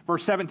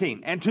 Verse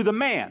 17. And to the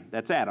man,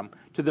 that's Adam,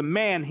 to the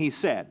man he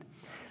said,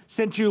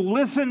 since you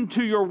listened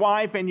to your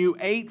wife and you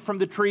ate from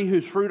the tree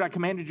whose fruit I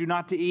commanded you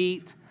not to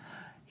eat,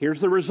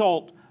 here's the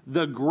result.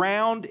 The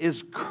ground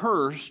is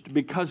cursed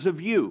because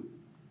of you.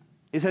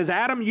 He says,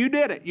 Adam, you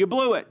did it. You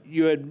blew it.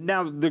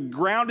 Now the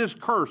ground is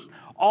cursed.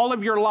 All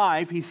of your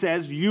life, he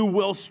says, you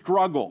will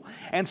struggle.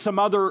 And some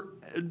other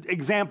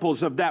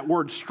examples of that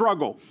word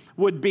struggle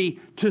would be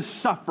to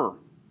suffer.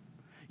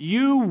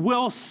 You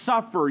will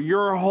suffer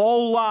your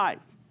whole life,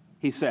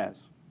 he says.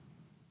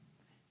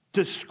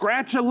 To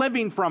scratch a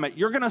living from it,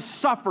 you're going to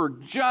suffer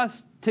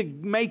just to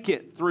make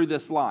it through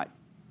this life.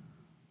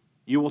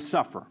 You will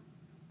suffer.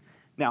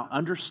 Now,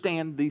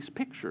 understand these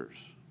pictures.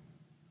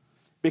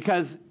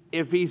 Because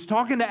if he's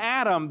talking to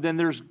Adam, then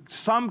there's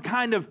some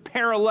kind of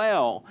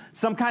parallel,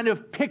 some kind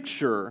of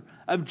picture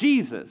of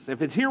Jesus.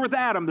 If it's here with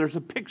Adam, there's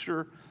a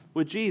picture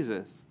with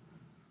Jesus.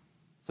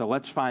 So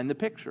let's find the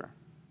picture.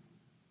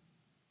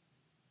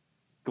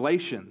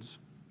 Galatians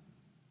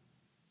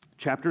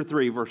chapter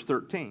 3, verse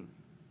 13.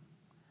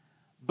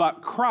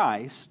 But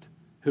Christ,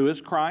 who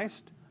is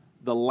Christ?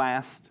 The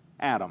last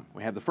Adam.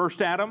 We have the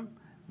first Adam,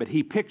 but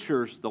he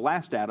pictures the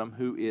last Adam,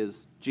 who is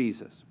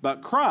Jesus.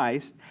 But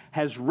Christ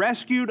has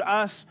rescued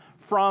us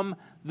from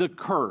the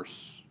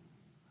curse.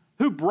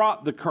 Who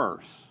brought the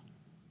curse?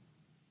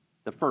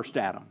 The first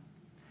Adam.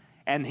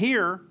 And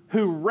here,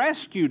 who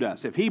rescued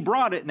us? If he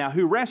brought it, now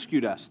who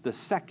rescued us? The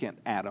second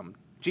Adam,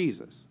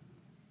 Jesus.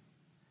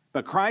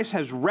 But Christ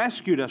has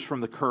rescued us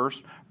from the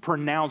curse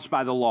pronounced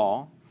by the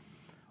law.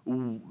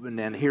 And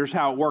then here's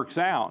how it works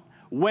out.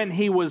 When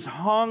he was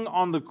hung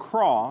on the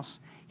cross,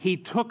 he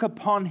took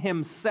upon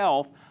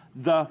himself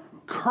the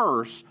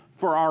curse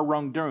for our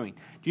wrongdoing.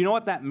 Do you know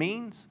what that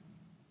means?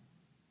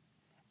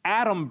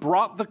 Adam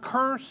brought the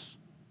curse,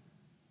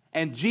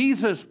 And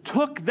Jesus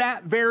took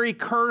that very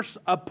curse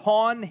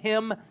upon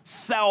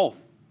himself.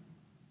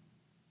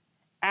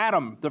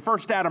 Adam, the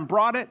first Adam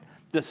brought it.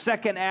 The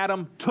second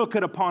Adam took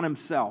it upon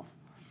himself.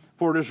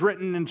 For it is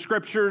written in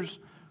Scriptures,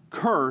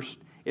 cursed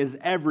is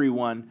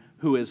everyone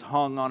who is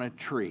hung on a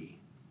tree.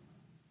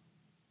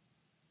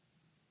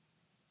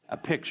 A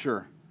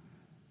picture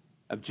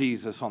of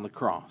Jesus on the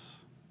cross,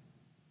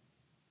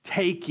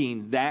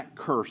 taking that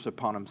curse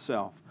upon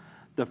himself.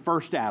 The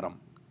first Adam,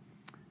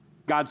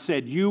 God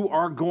said, you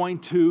are going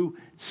to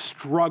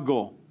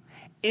struggle.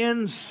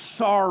 In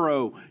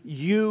sorrow,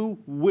 you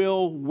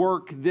will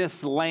work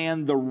this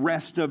land the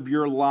rest of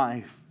your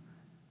life.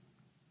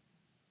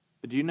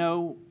 But do you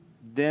know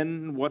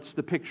then what's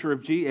the picture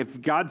of Jesus?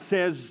 If God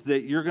says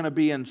that you're going to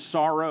be in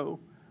sorrow,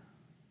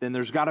 then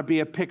there's got to be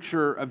a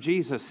picture of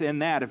Jesus in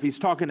that. If he's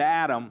talking to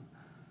Adam,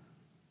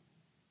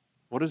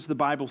 what does the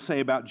Bible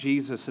say about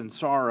Jesus in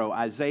sorrow?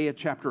 Isaiah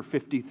chapter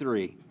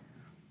 53.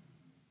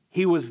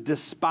 He was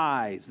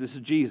despised, this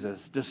is Jesus,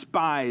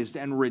 despised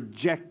and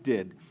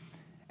rejected,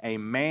 a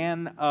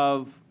man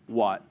of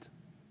what?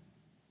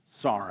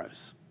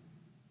 Sorrows.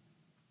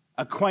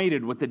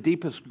 Acquainted with the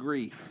deepest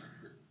grief.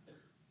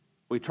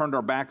 We turned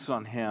our backs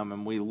on him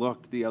and we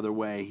looked the other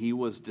way. He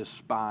was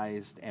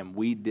despised and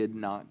we did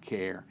not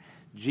care.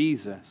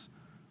 Jesus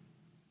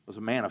was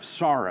a man of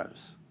sorrows.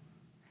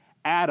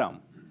 Adam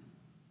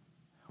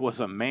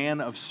was a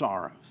man of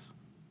sorrows.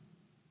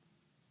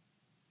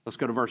 Let's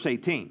go to verse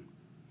 18.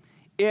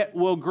 It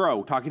will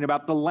grow, talking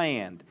about the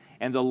land,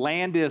 and the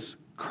land is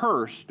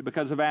cursed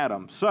because of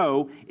Adam.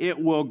 So it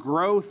will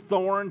grow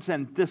thorns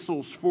and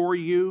thistles for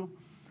you,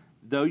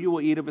 though you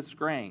will eat of its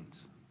grains.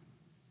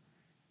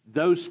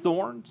 Those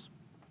thorns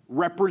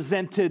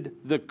represented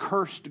the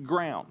cursed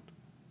ground.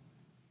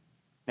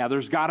 Now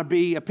there's got to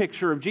be a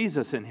picture of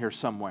Jesus in here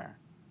somewhere.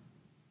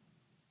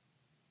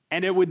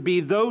 And it would be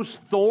those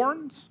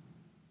thorns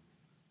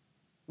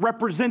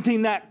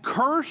representing that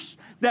curse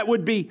that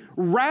would be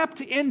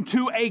wrapped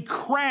into a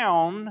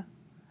crown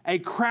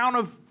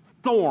of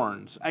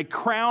thorns, a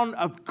crown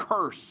of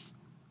curse,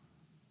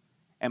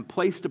 and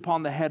placed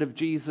upon the head of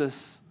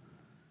Jesus,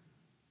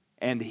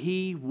 and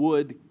he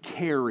would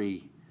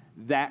carry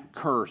that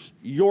curse,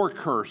 your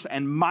curse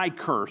and my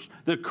curse,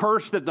 the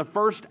curse that the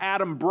first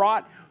Adam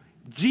brought.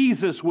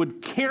 Jesus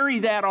would carry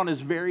that on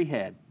his very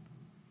head,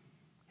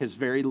 his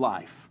very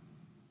life.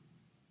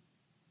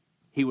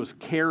 He was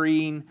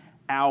carrying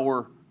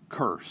our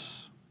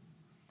curse.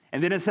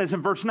 And then it says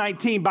in verse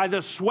 19, by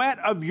the sweat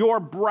of your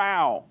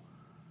brow,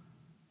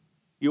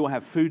 you will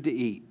have food to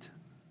eat.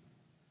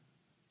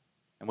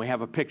 And we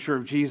have a picture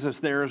of Jesus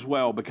there as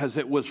well, because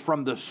it was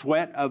from the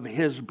sweat of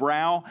his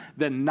brow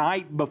the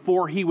night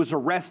before he was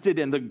arrested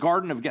in the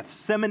Garden of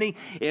Gethsemane.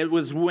 It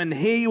was when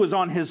he was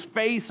on his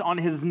face, on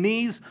his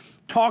knees,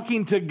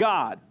 talking to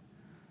God.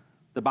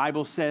 The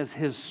Bible says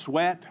his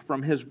sweat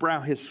from his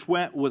brow, his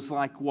sweat was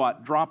like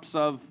what? Drops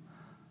of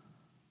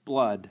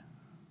blood.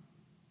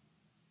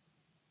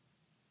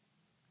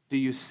 Do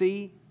you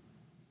see?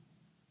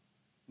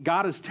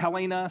 God is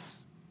telling us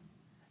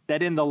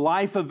that in the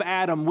life of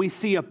Adam, we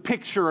see a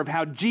picture of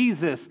how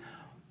Jesus,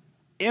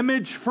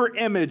 image for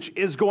image,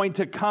 is going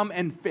to come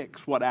and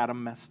fix what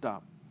Adam messed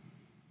up.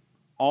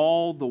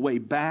 All the way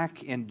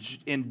back in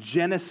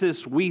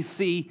Genesis, we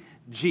see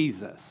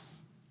Jesus,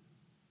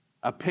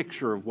 a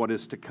picture of what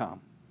is to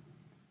come.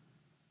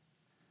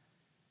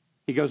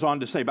 He goes on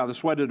to say, by the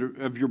sweat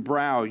of your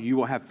brow, you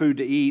will have food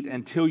to eat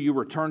until you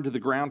return to the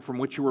ground from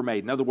which you were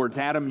made. In other words,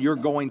 Adam, you're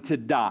going to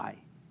die.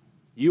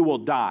 You will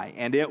die.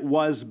 And it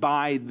was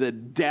by the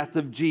death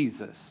of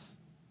Jesus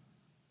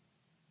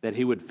that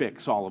he would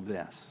fix all of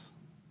this.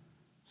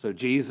 So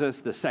Jesus,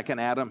 the second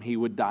Adam, he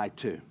would die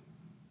too.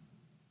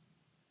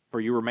 For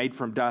you were made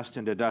from dust,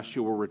 and to dust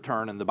you will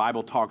return. And the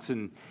Bible talks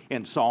in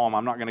Psalm,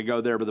 I'm not going to go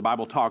there, but the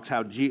Bible talks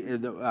how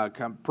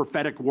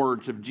prophetic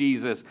words of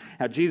Jesus,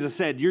 how Jesus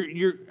said,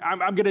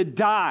 I'm going to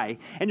die,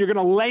 and you're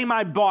going to lay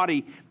my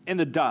body in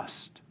the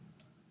dust.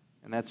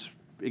 And that's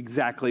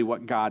exactly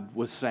what God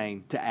was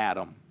saying to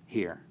Adam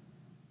here.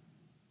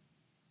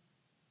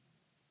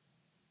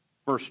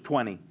 Verse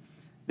 20.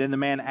 Then the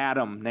man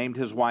Adam named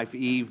his wife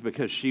Eve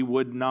because she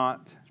would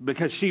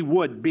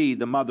be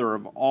the mother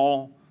of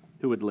all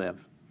who would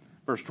live.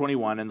 Verse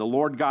 21, and the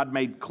Lord God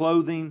made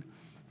clothing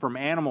from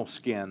animal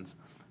skins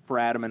for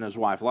Adam and his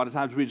wife. A lot of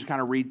times we just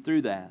kind of read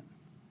through that.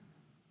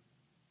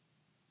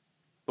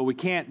 But we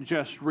can't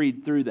just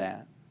read through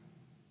that.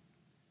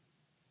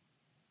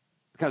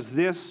 Because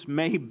this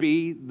may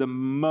be the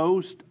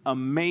most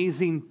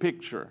amazing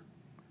picture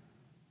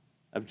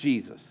of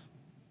Jesus.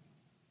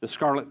 The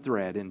Scarlet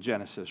Thread in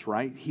Genesis,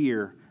 right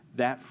here,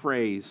 that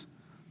phrase,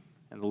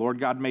 and the Lord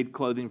God made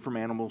clothing from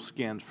animal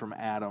skins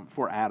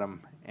for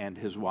Adam and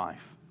his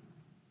wife.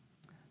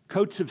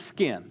 Coats of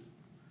skin,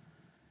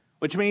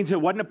 which means it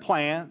wasn't a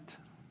plant.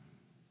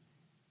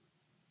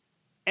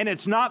 And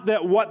it's not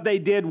that what they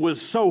did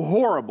was so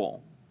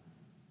horrible,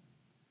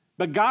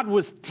 but God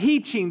was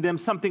teaching them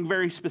something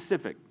very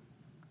specific.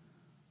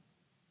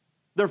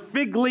 Their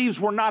fig leaves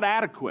were not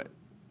adequate.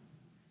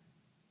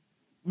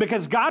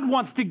 Because God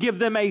wants to give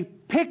them a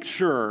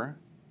picture.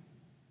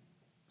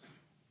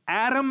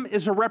 Adam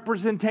is a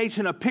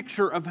representation, a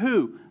picture of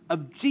who?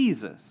 Of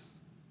Jesus.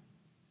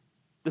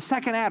 The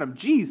second Adam,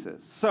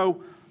 Jesus.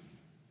 So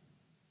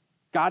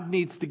God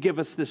needs to give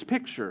us this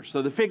picture.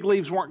 So the fig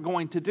leaves weren't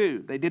going to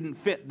do. They didn't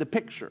fit the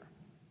picture.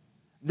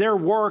 Their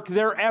work,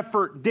 their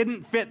effort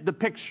didn't fit the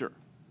picture.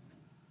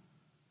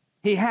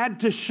 He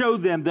had to show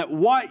them that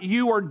what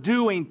you are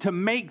doing to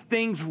make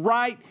things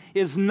right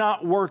is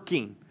not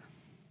working.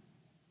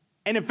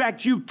 And in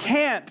fact, you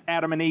can't,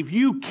 Adam and Eve,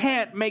 you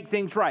can't make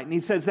things right. And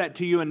he says that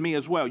to you and me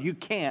as well. You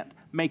can't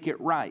make it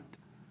right.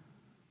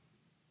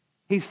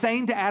 He's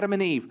saying to Adam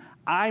and Eve,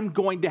 I'm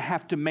going to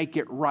have to make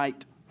it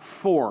right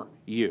for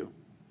you.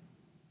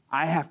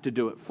 I have to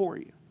do it for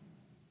you.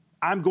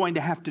 I'm going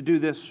to have to do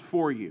this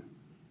for you.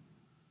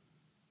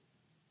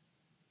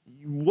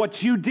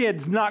 What you did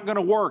is not going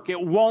to work. It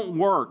won't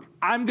work.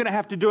 I'm going to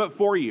have to do it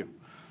for you.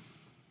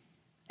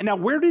 And now,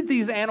 where did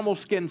these animal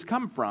skins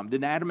come from?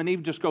 Did Adam and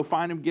Eve just go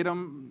find them, get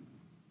them?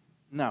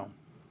 No.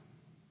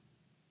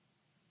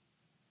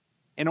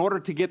 In order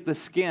to get the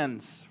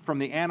skins from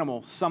the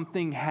animal,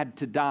 something had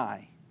to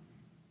die.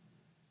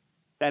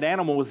 That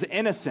animal was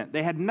innocent.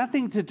 They had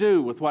nothing to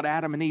do with what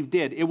Adam and Eve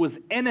did. It was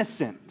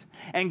innocent.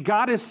 And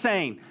God is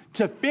saying,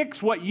 to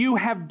fix what you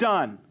have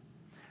done,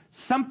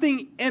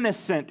 something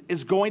innocent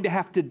is going to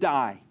have to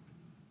die.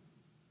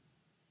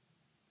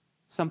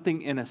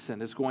 Something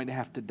innocent is going to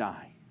have to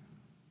die.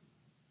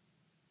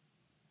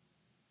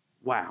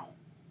 Wow.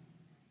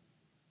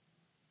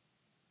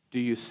 Do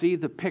you see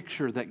the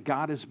picture that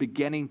God is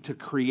beginning to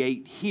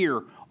create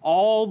here,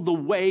 all the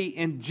way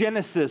in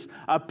Genesis,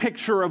 a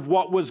picture of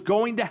what was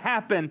going to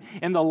happen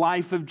in the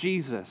life of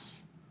Jesus?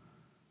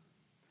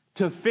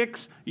 To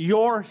fix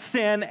your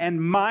sin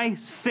and my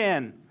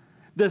sin,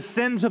 the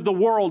sins of the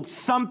world,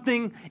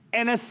 something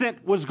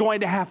innocent was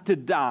going to have to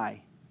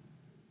die.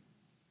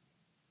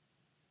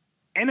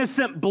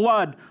 Innocent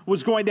blood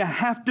was going to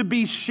have to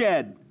be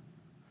shed.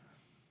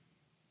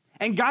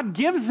 And God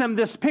gives them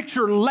this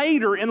picture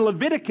later in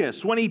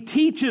Leviticus when He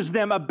teaches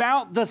them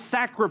about the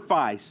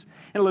sacrifice.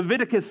 In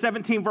Leviticus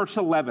 17, verse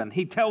 11,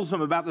 He tells them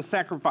about the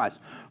sacrifice.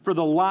 For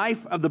the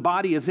life of the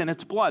body is in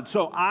its blood.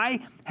 So I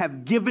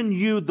have given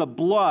you the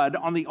blood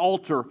on the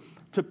altar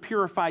to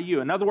purify you.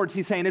 In other words,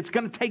 He's saying it's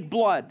going to take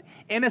blood,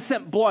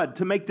 innocent blood,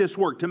 to make this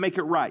work, to make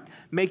it right,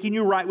 making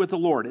you right with the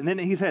Lord. And then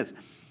He says,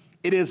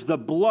 it is the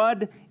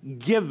blood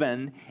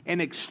given in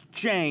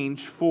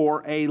exchange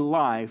for a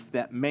life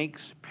that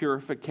makes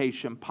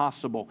purification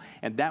possible.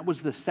 And that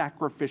was the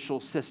sacrificial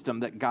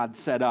system that God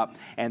set up.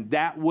 And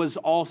that was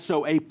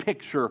also a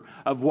picture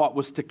of what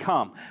was to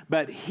come.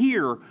 But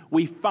here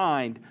we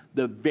find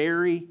the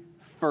very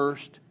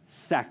first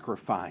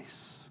sacrifice.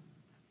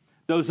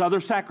 Those other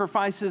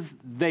sacrifices,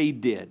 they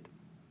did.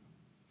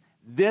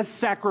 This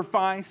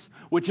sacrifice,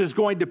 which is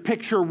going to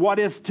picture what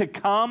is to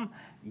come,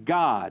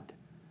 God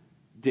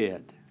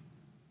did.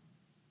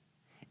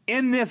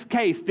 In this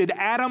case, did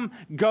Adam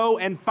go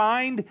and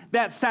find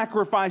that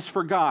sacrifice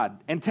for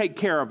God and take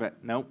care of it?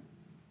 No.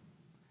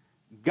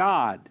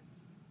 God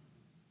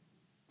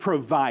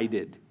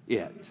provided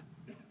it.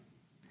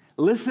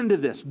 Listen to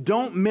this.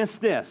 Don't miss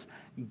this.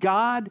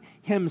 God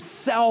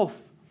Himself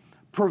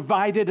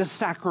provided a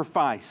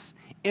sacrifice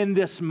in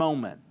this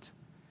moment.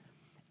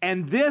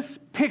 And this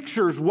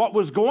pictures what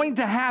was going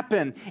to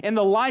happen in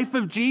the life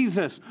of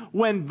Jesus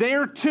when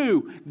there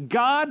too,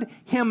 God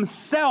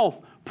Himself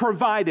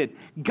provided.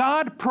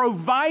 God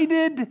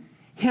provided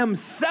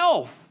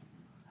Himself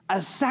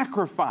a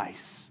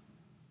sacrifice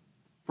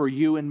for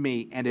you and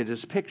me. And it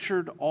is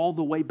pictured all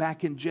the way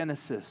back in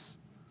Genesis.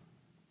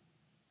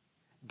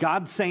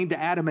 God saying to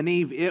Adam and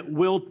Eve, it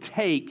will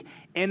take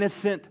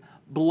innocent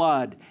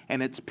blood.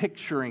 And it's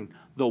picturing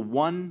the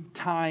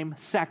one-time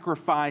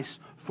sacrifice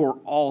for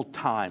all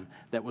time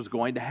that was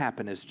going to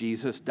happen as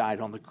Jesus died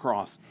on the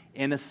cross.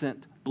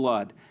 Innocent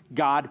blood.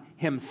 God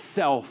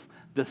Himself,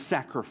 the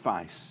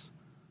sacrifice,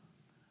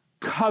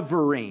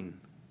 covering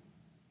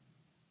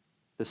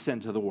the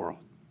sins of the world.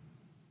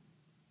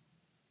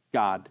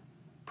 God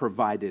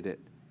provided it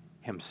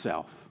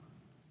Himself.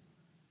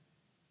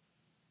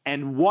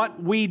 And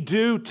what we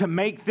do to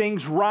make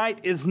things right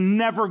is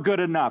never good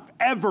enough,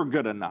 ever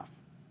good enough.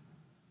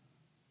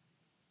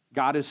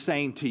 God is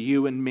saying to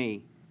you and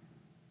me,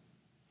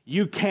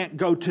 you can't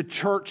go to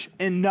church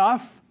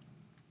enough.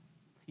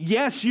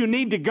 Yes, you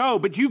need to go,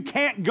 but you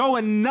can't go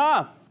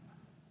enough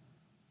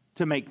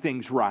to make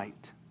things right.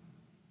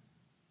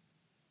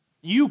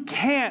 You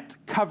can't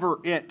cover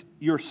it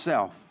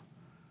yourself.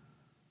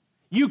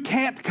 You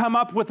can't come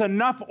up with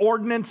enough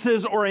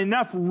ordinances or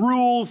enough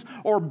rules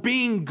or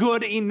being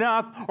good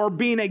enough or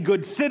being a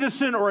good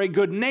citizen or a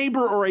good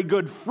neighbor or a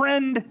good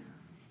friend.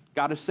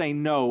 God is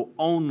saying no,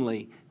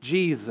 only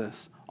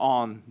Jesus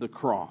on the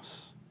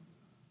cross.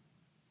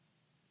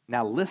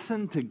 Now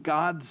listen to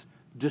God's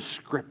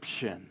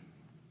description.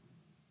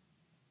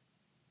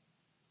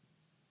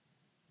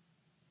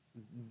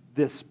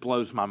 This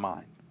blows my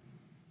mind.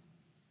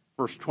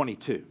 Verse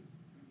 22.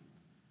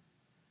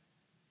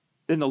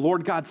 Then the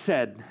Lord God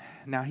said,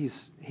 Now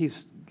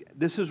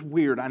this is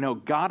weird. I know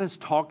God is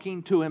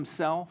talking to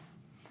himself.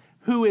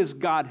 Who is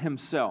God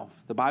himself?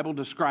 The Bible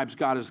describes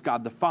God as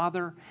God the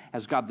Father,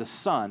 as God the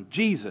Son,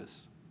 Jesus,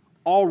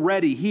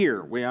 already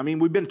here.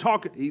 We've been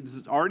talking,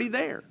 he's already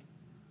there.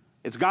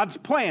 It's God's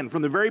plan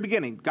from the very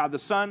beginning. God the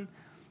Son,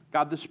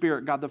 God the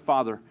Spirit, God the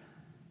Father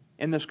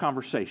in this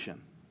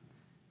conversation.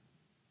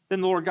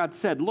 Then the Lord God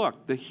said,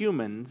 look, the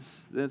humans,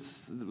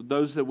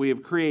 those that we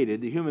have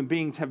created, the human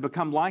beings have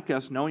become like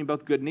us, knowing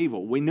both good and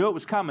evil. We knew it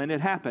was coming.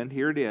 It happened.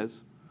 Here it is.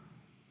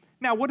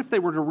 Now, what if they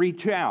were to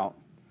reach out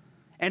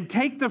and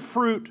take the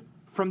fruit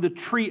from the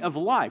tree of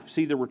life?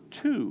 See, there were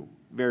two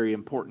very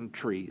important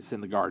trees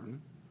in the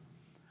garden.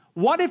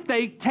 What if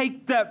they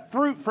take that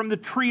fruit from the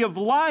tree of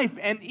life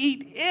and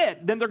eat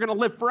it? Then they're going to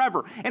live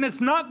forever. And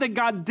it's not that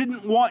God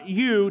didn't want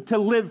you to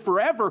live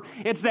forever.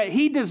 It's that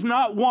he does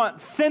not want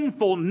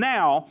sinful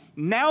now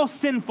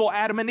sinful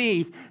Adam and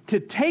Eve to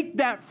take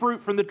that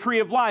fruit from the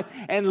tree of life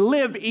and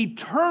live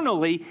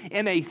eternally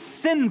in a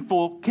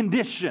sinful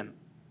condition.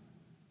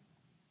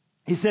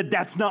 He said,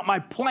 that's not my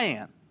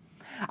plan.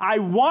 I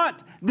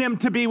want them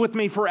to be with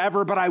me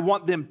forever, but I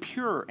want them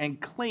pure and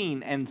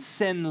clean and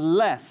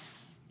sinless.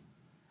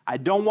 I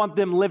don't want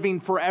them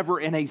living forever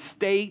in a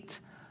state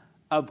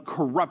of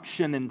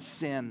corruption and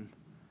sin.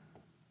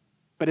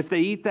 But if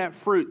they eat that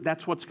fruit,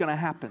 that's what's going to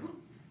happen.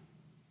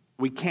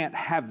 We can't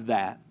have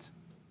that.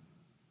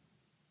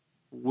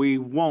 We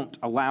won't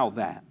allow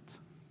that.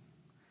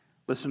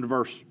 Listen to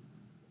verse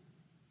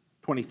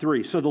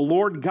 23. So the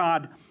Lord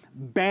God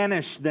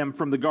banished them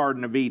from the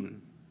Garden of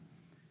Eden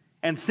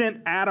and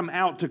sent Adam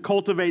out to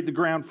cultivate the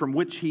ground from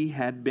which he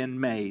had been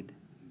made.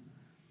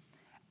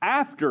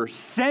 After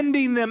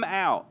sending them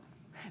out.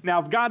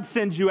 Now, if God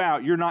sends you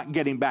out, you're not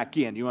getting back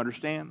in. You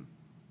understand?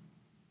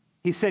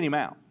 He sent him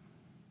out.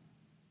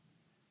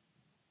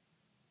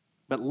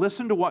 But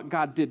listen to what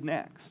God did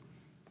next.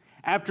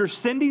 After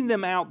sending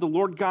them out, the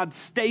Lord God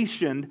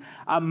stationed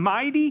a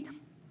mighty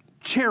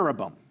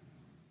cherubim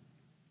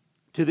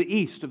to the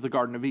east of the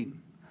Garden of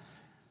Eden.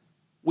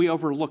 We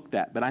overlooked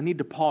that, but I need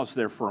to pause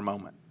there for a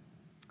moment.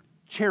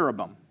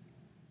 Cherubim.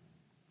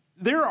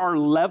 There are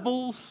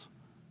levels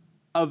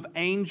of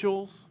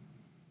angels.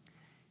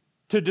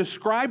 To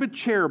describe a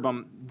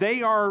cherubim,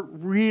 they are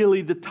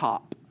really the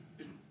top.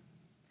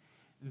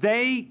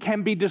 They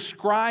can be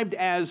described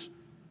as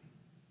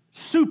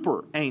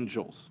super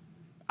angels.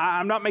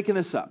 I'm not making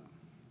this up.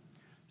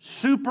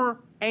 Super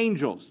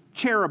angels,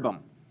 cherubim.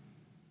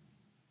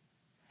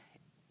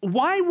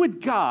 Why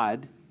would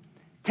God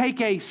take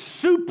a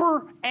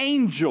super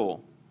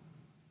angel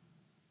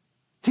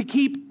to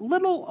keep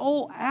little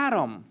old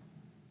Adam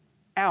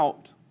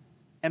out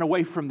and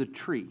away from the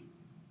tree?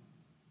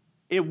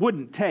 It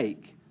wouldn't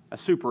take a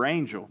super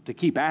angel to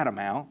keep Adam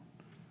out.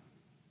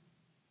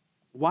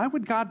 Why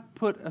would God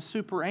put a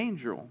super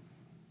angel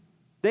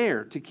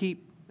there to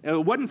keep?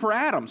 It wasn't for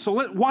Adam,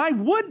 so why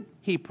would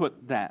he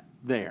put that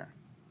there?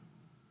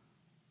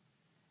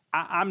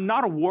 I'm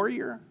not a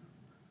warrior,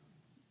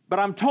 but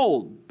I'm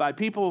told by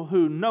people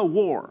who know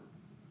war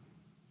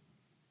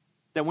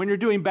that when you're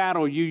doing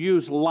battle, you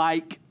use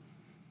like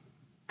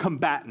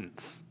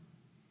combatants.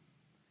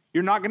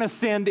 You're not going to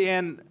send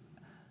in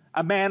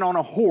a man on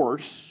a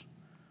horse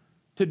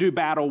to do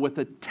battle with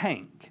a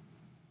tank.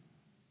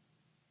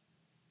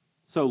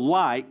 So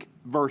like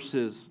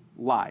versus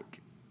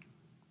like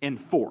in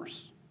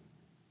force.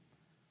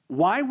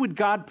 Why would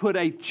God put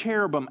a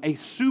cherubim, a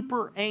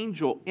super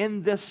angel,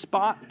 in this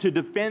spot to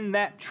defend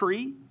that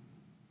tree?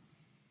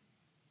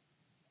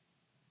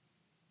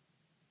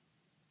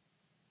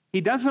 He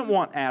doesn't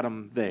want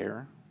Adam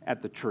there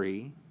at the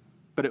tree,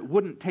 but it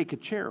wouldn't take a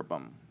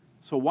cherubim.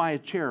 So why a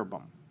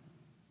cherubim?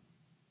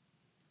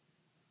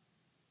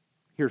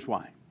 Here's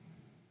why.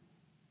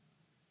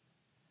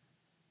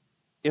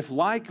 If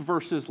like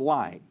versus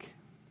like,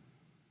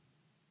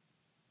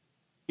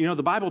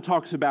 the Bible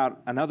talks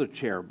about another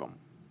cherubim,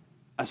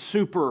 a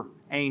super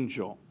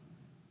angel.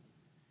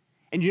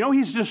 And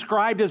he's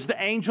described as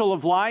the angel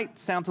of light.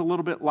 Sounds a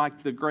little bit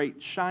like the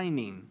great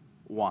shining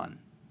one.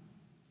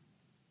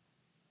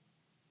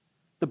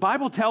 The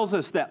Bible tells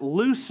us that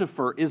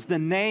Lucifer is the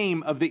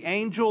name of the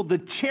angel, the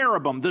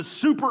cherubim, the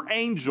super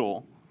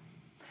angel,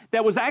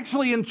 that was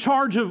actually in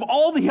charge of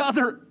all the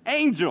other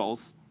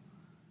angels.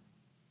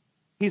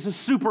 He's a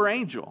super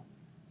angel.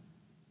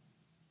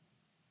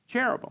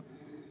 Cherubim.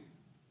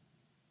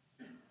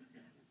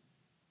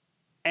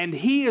 And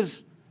he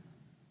is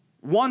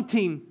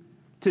wanting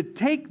to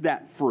take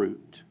that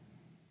fruit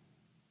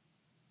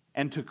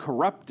and to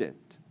corrupt it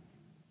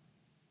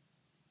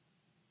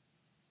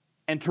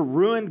and to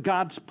ruin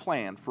God's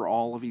plan for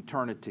all of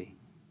eternity.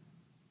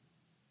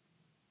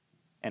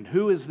 And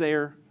who is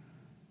there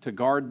to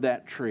guard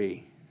that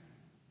tree?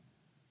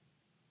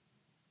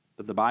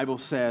 But the Bible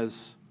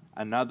says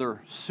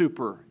another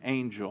super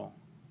angel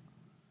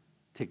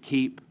to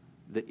keep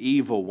the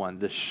evil one,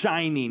 the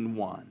shining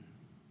one,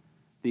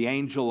 the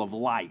angel of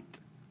light,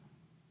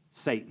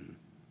 Satan,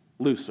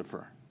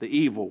 Lucifer, the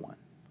evil one,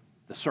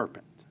 the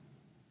serpent,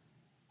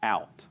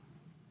 out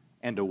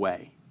and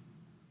away.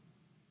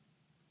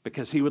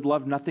 because he would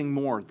love nothing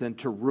more than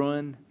to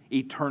ruin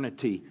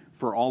eternity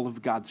for all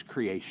of God's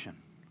creation.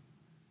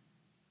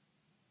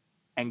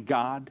 And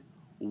God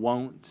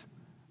won't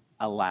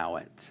allow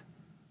it,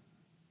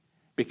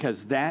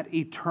 because that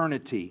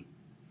eternity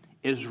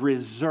is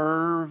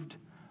reserved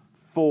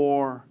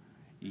for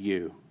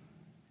you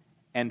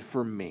and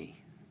for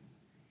me.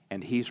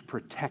 And he's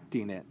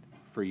protecting it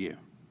for you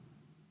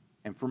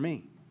and for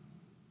me.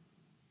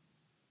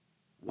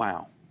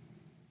 Wow.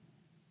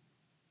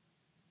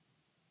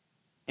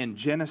 In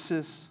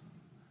Genesis,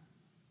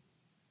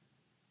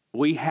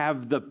 we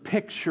have the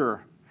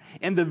picture,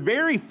 in the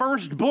very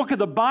first book of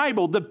the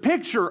Bible, the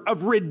picture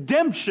of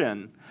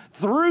redemption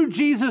through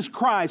Jesus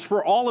Christ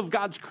for all of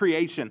God's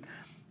creation.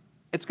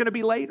 It's going to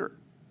be later,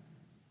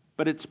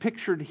 but it's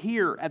pictured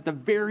here at the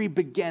very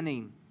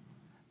beginning.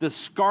 The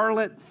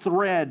scarlet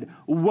thread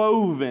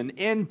woven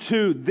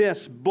into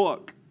this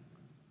book.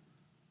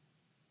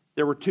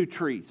 There were two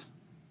trees.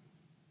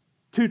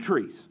 Two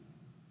trees.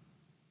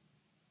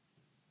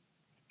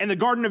 In the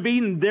Garden of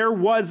Eden, there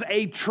was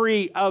a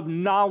tree of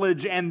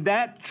knowledge, and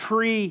that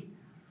tree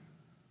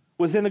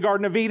was in the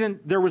Garden of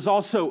Eden. There was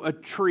also a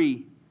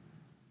tree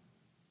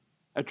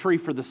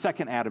for the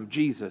second Adam,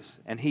 Jesus,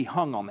 and he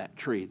hung on that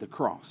tree, the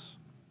cross.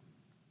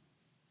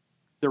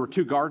 There were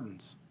two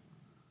gardens.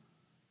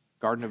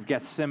 Garden of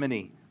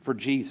Gethsemane for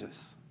Jesus.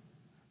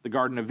 The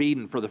Garden of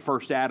Eden for the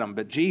first Adam.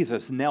 But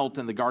Jesus knelt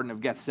in the Garden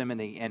of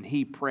Gethsemane and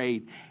he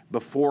prayed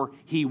before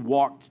he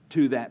walked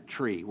to that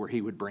tree where he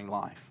would bring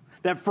life.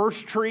 That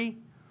first tree,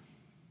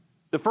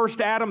 the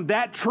first Adam,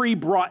 that tree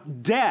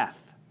brought death.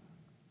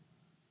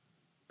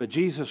 But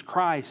Jesus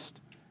Christ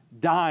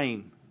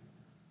dying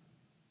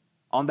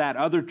on that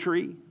other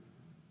tree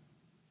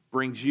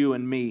brings you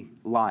and me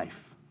life.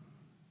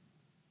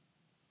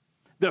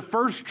 The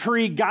first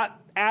tree got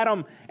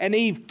Adam and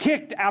Eve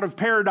kicked out of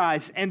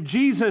paradise, and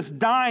Jesus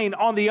dying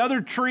on the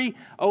other tree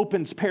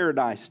opens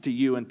paradise to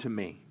you and to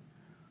me.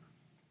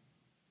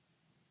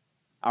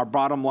 Our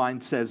bottom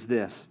line says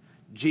this: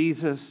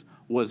 Jesus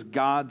was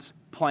God's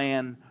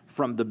plan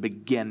from the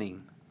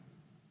beginning.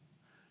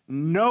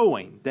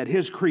 Knowing that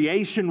his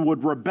creation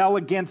would rebel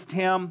against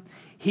him,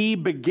 he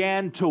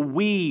began to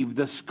weave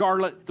the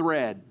scarlet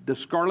thread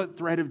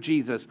of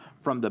Jesus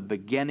from the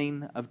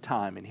beginning of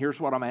time. And here's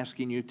what I'm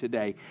asking you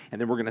today, and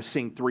then we're going to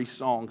sing 3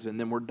 songs and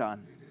then we're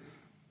done.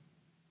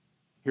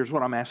 Here's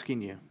what I'm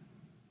asking you.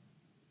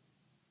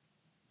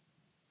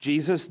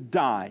 Jesus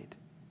died,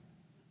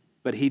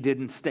 but he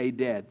didn't stay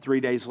dead. 3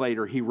 days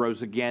later, he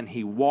rose again.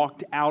 He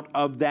walked out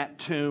of that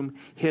tomb,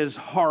 his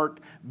heart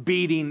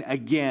beating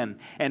again.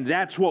 And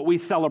that's what we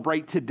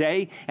celebrate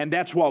today, and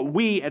that's what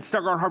we at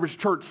Stuttgart Harvest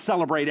Church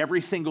celebrate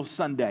every single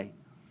Sunday.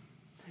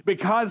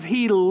 Because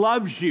he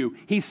loves you,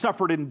 he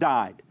suffered and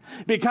died.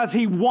 Because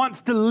he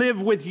wants to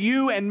live with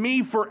you and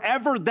me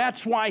forever,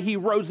 that's why he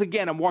rose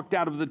again and walked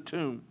out of the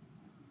tomb.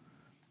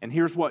 And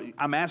here's what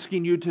I'm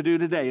asking you to do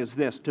today is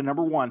this: to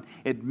number 1,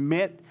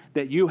 admit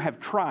that you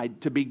have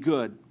tried to be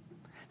good.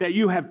 That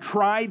you have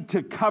tried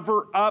to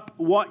cover up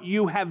what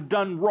you have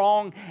done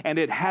wrong and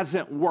it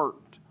hasn't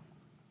worked.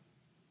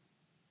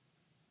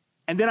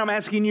 And then I'm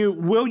asking you,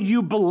 will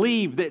you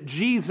believe that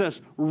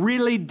Jesus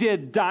really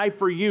did die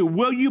for you?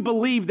 Will you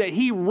believe that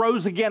he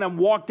rose again and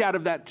walked out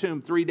of that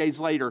tomb 3 days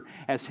later,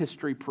 as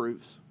history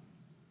proves?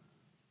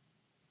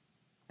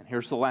 And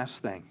here's the last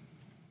thing.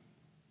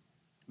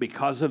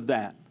 Because of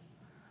that,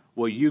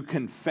 will you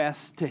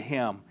confess to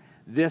him,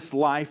 this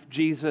life,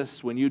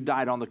 Jesus, when you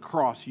died on the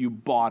cross, you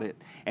bought it,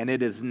 and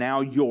it is now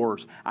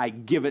yours. I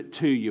give it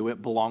to you.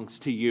 It belongs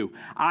to you.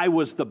 I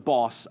was the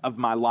boss of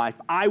my life.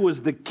 I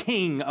was the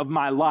king of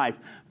my life,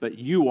 but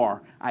you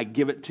are. I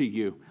give it to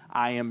you.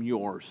 I am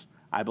yours.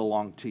 I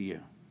belong to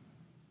you.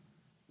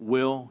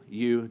 Will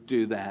you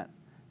do that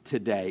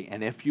today?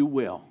 And if you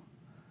will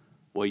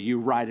you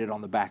write it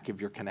on the back of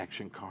your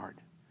connection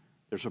card?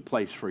 There's a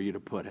place for you to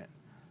put it.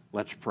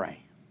 Let's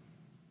pray.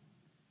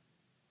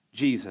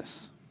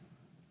 Jesus,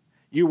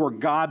 you were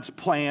God's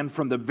plan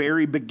from the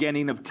very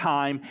beginning of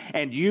time,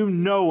 and you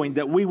knowing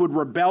that we would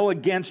rebel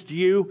against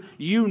you,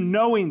 you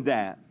knowing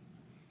that,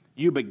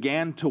 you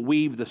began to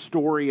weave the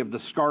story of the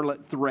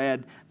scarlet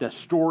thread, the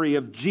story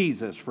of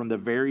Jesus from the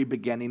very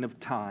beginning of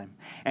time.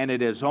 And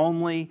it is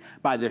only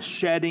by the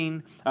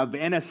shedding of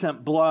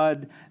innocent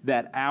blood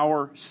that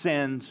our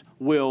sins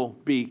will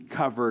be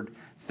covered.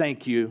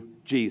 Thank you,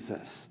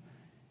 Jesus.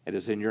 It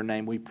is in your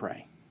name we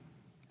pray.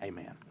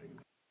 Amen.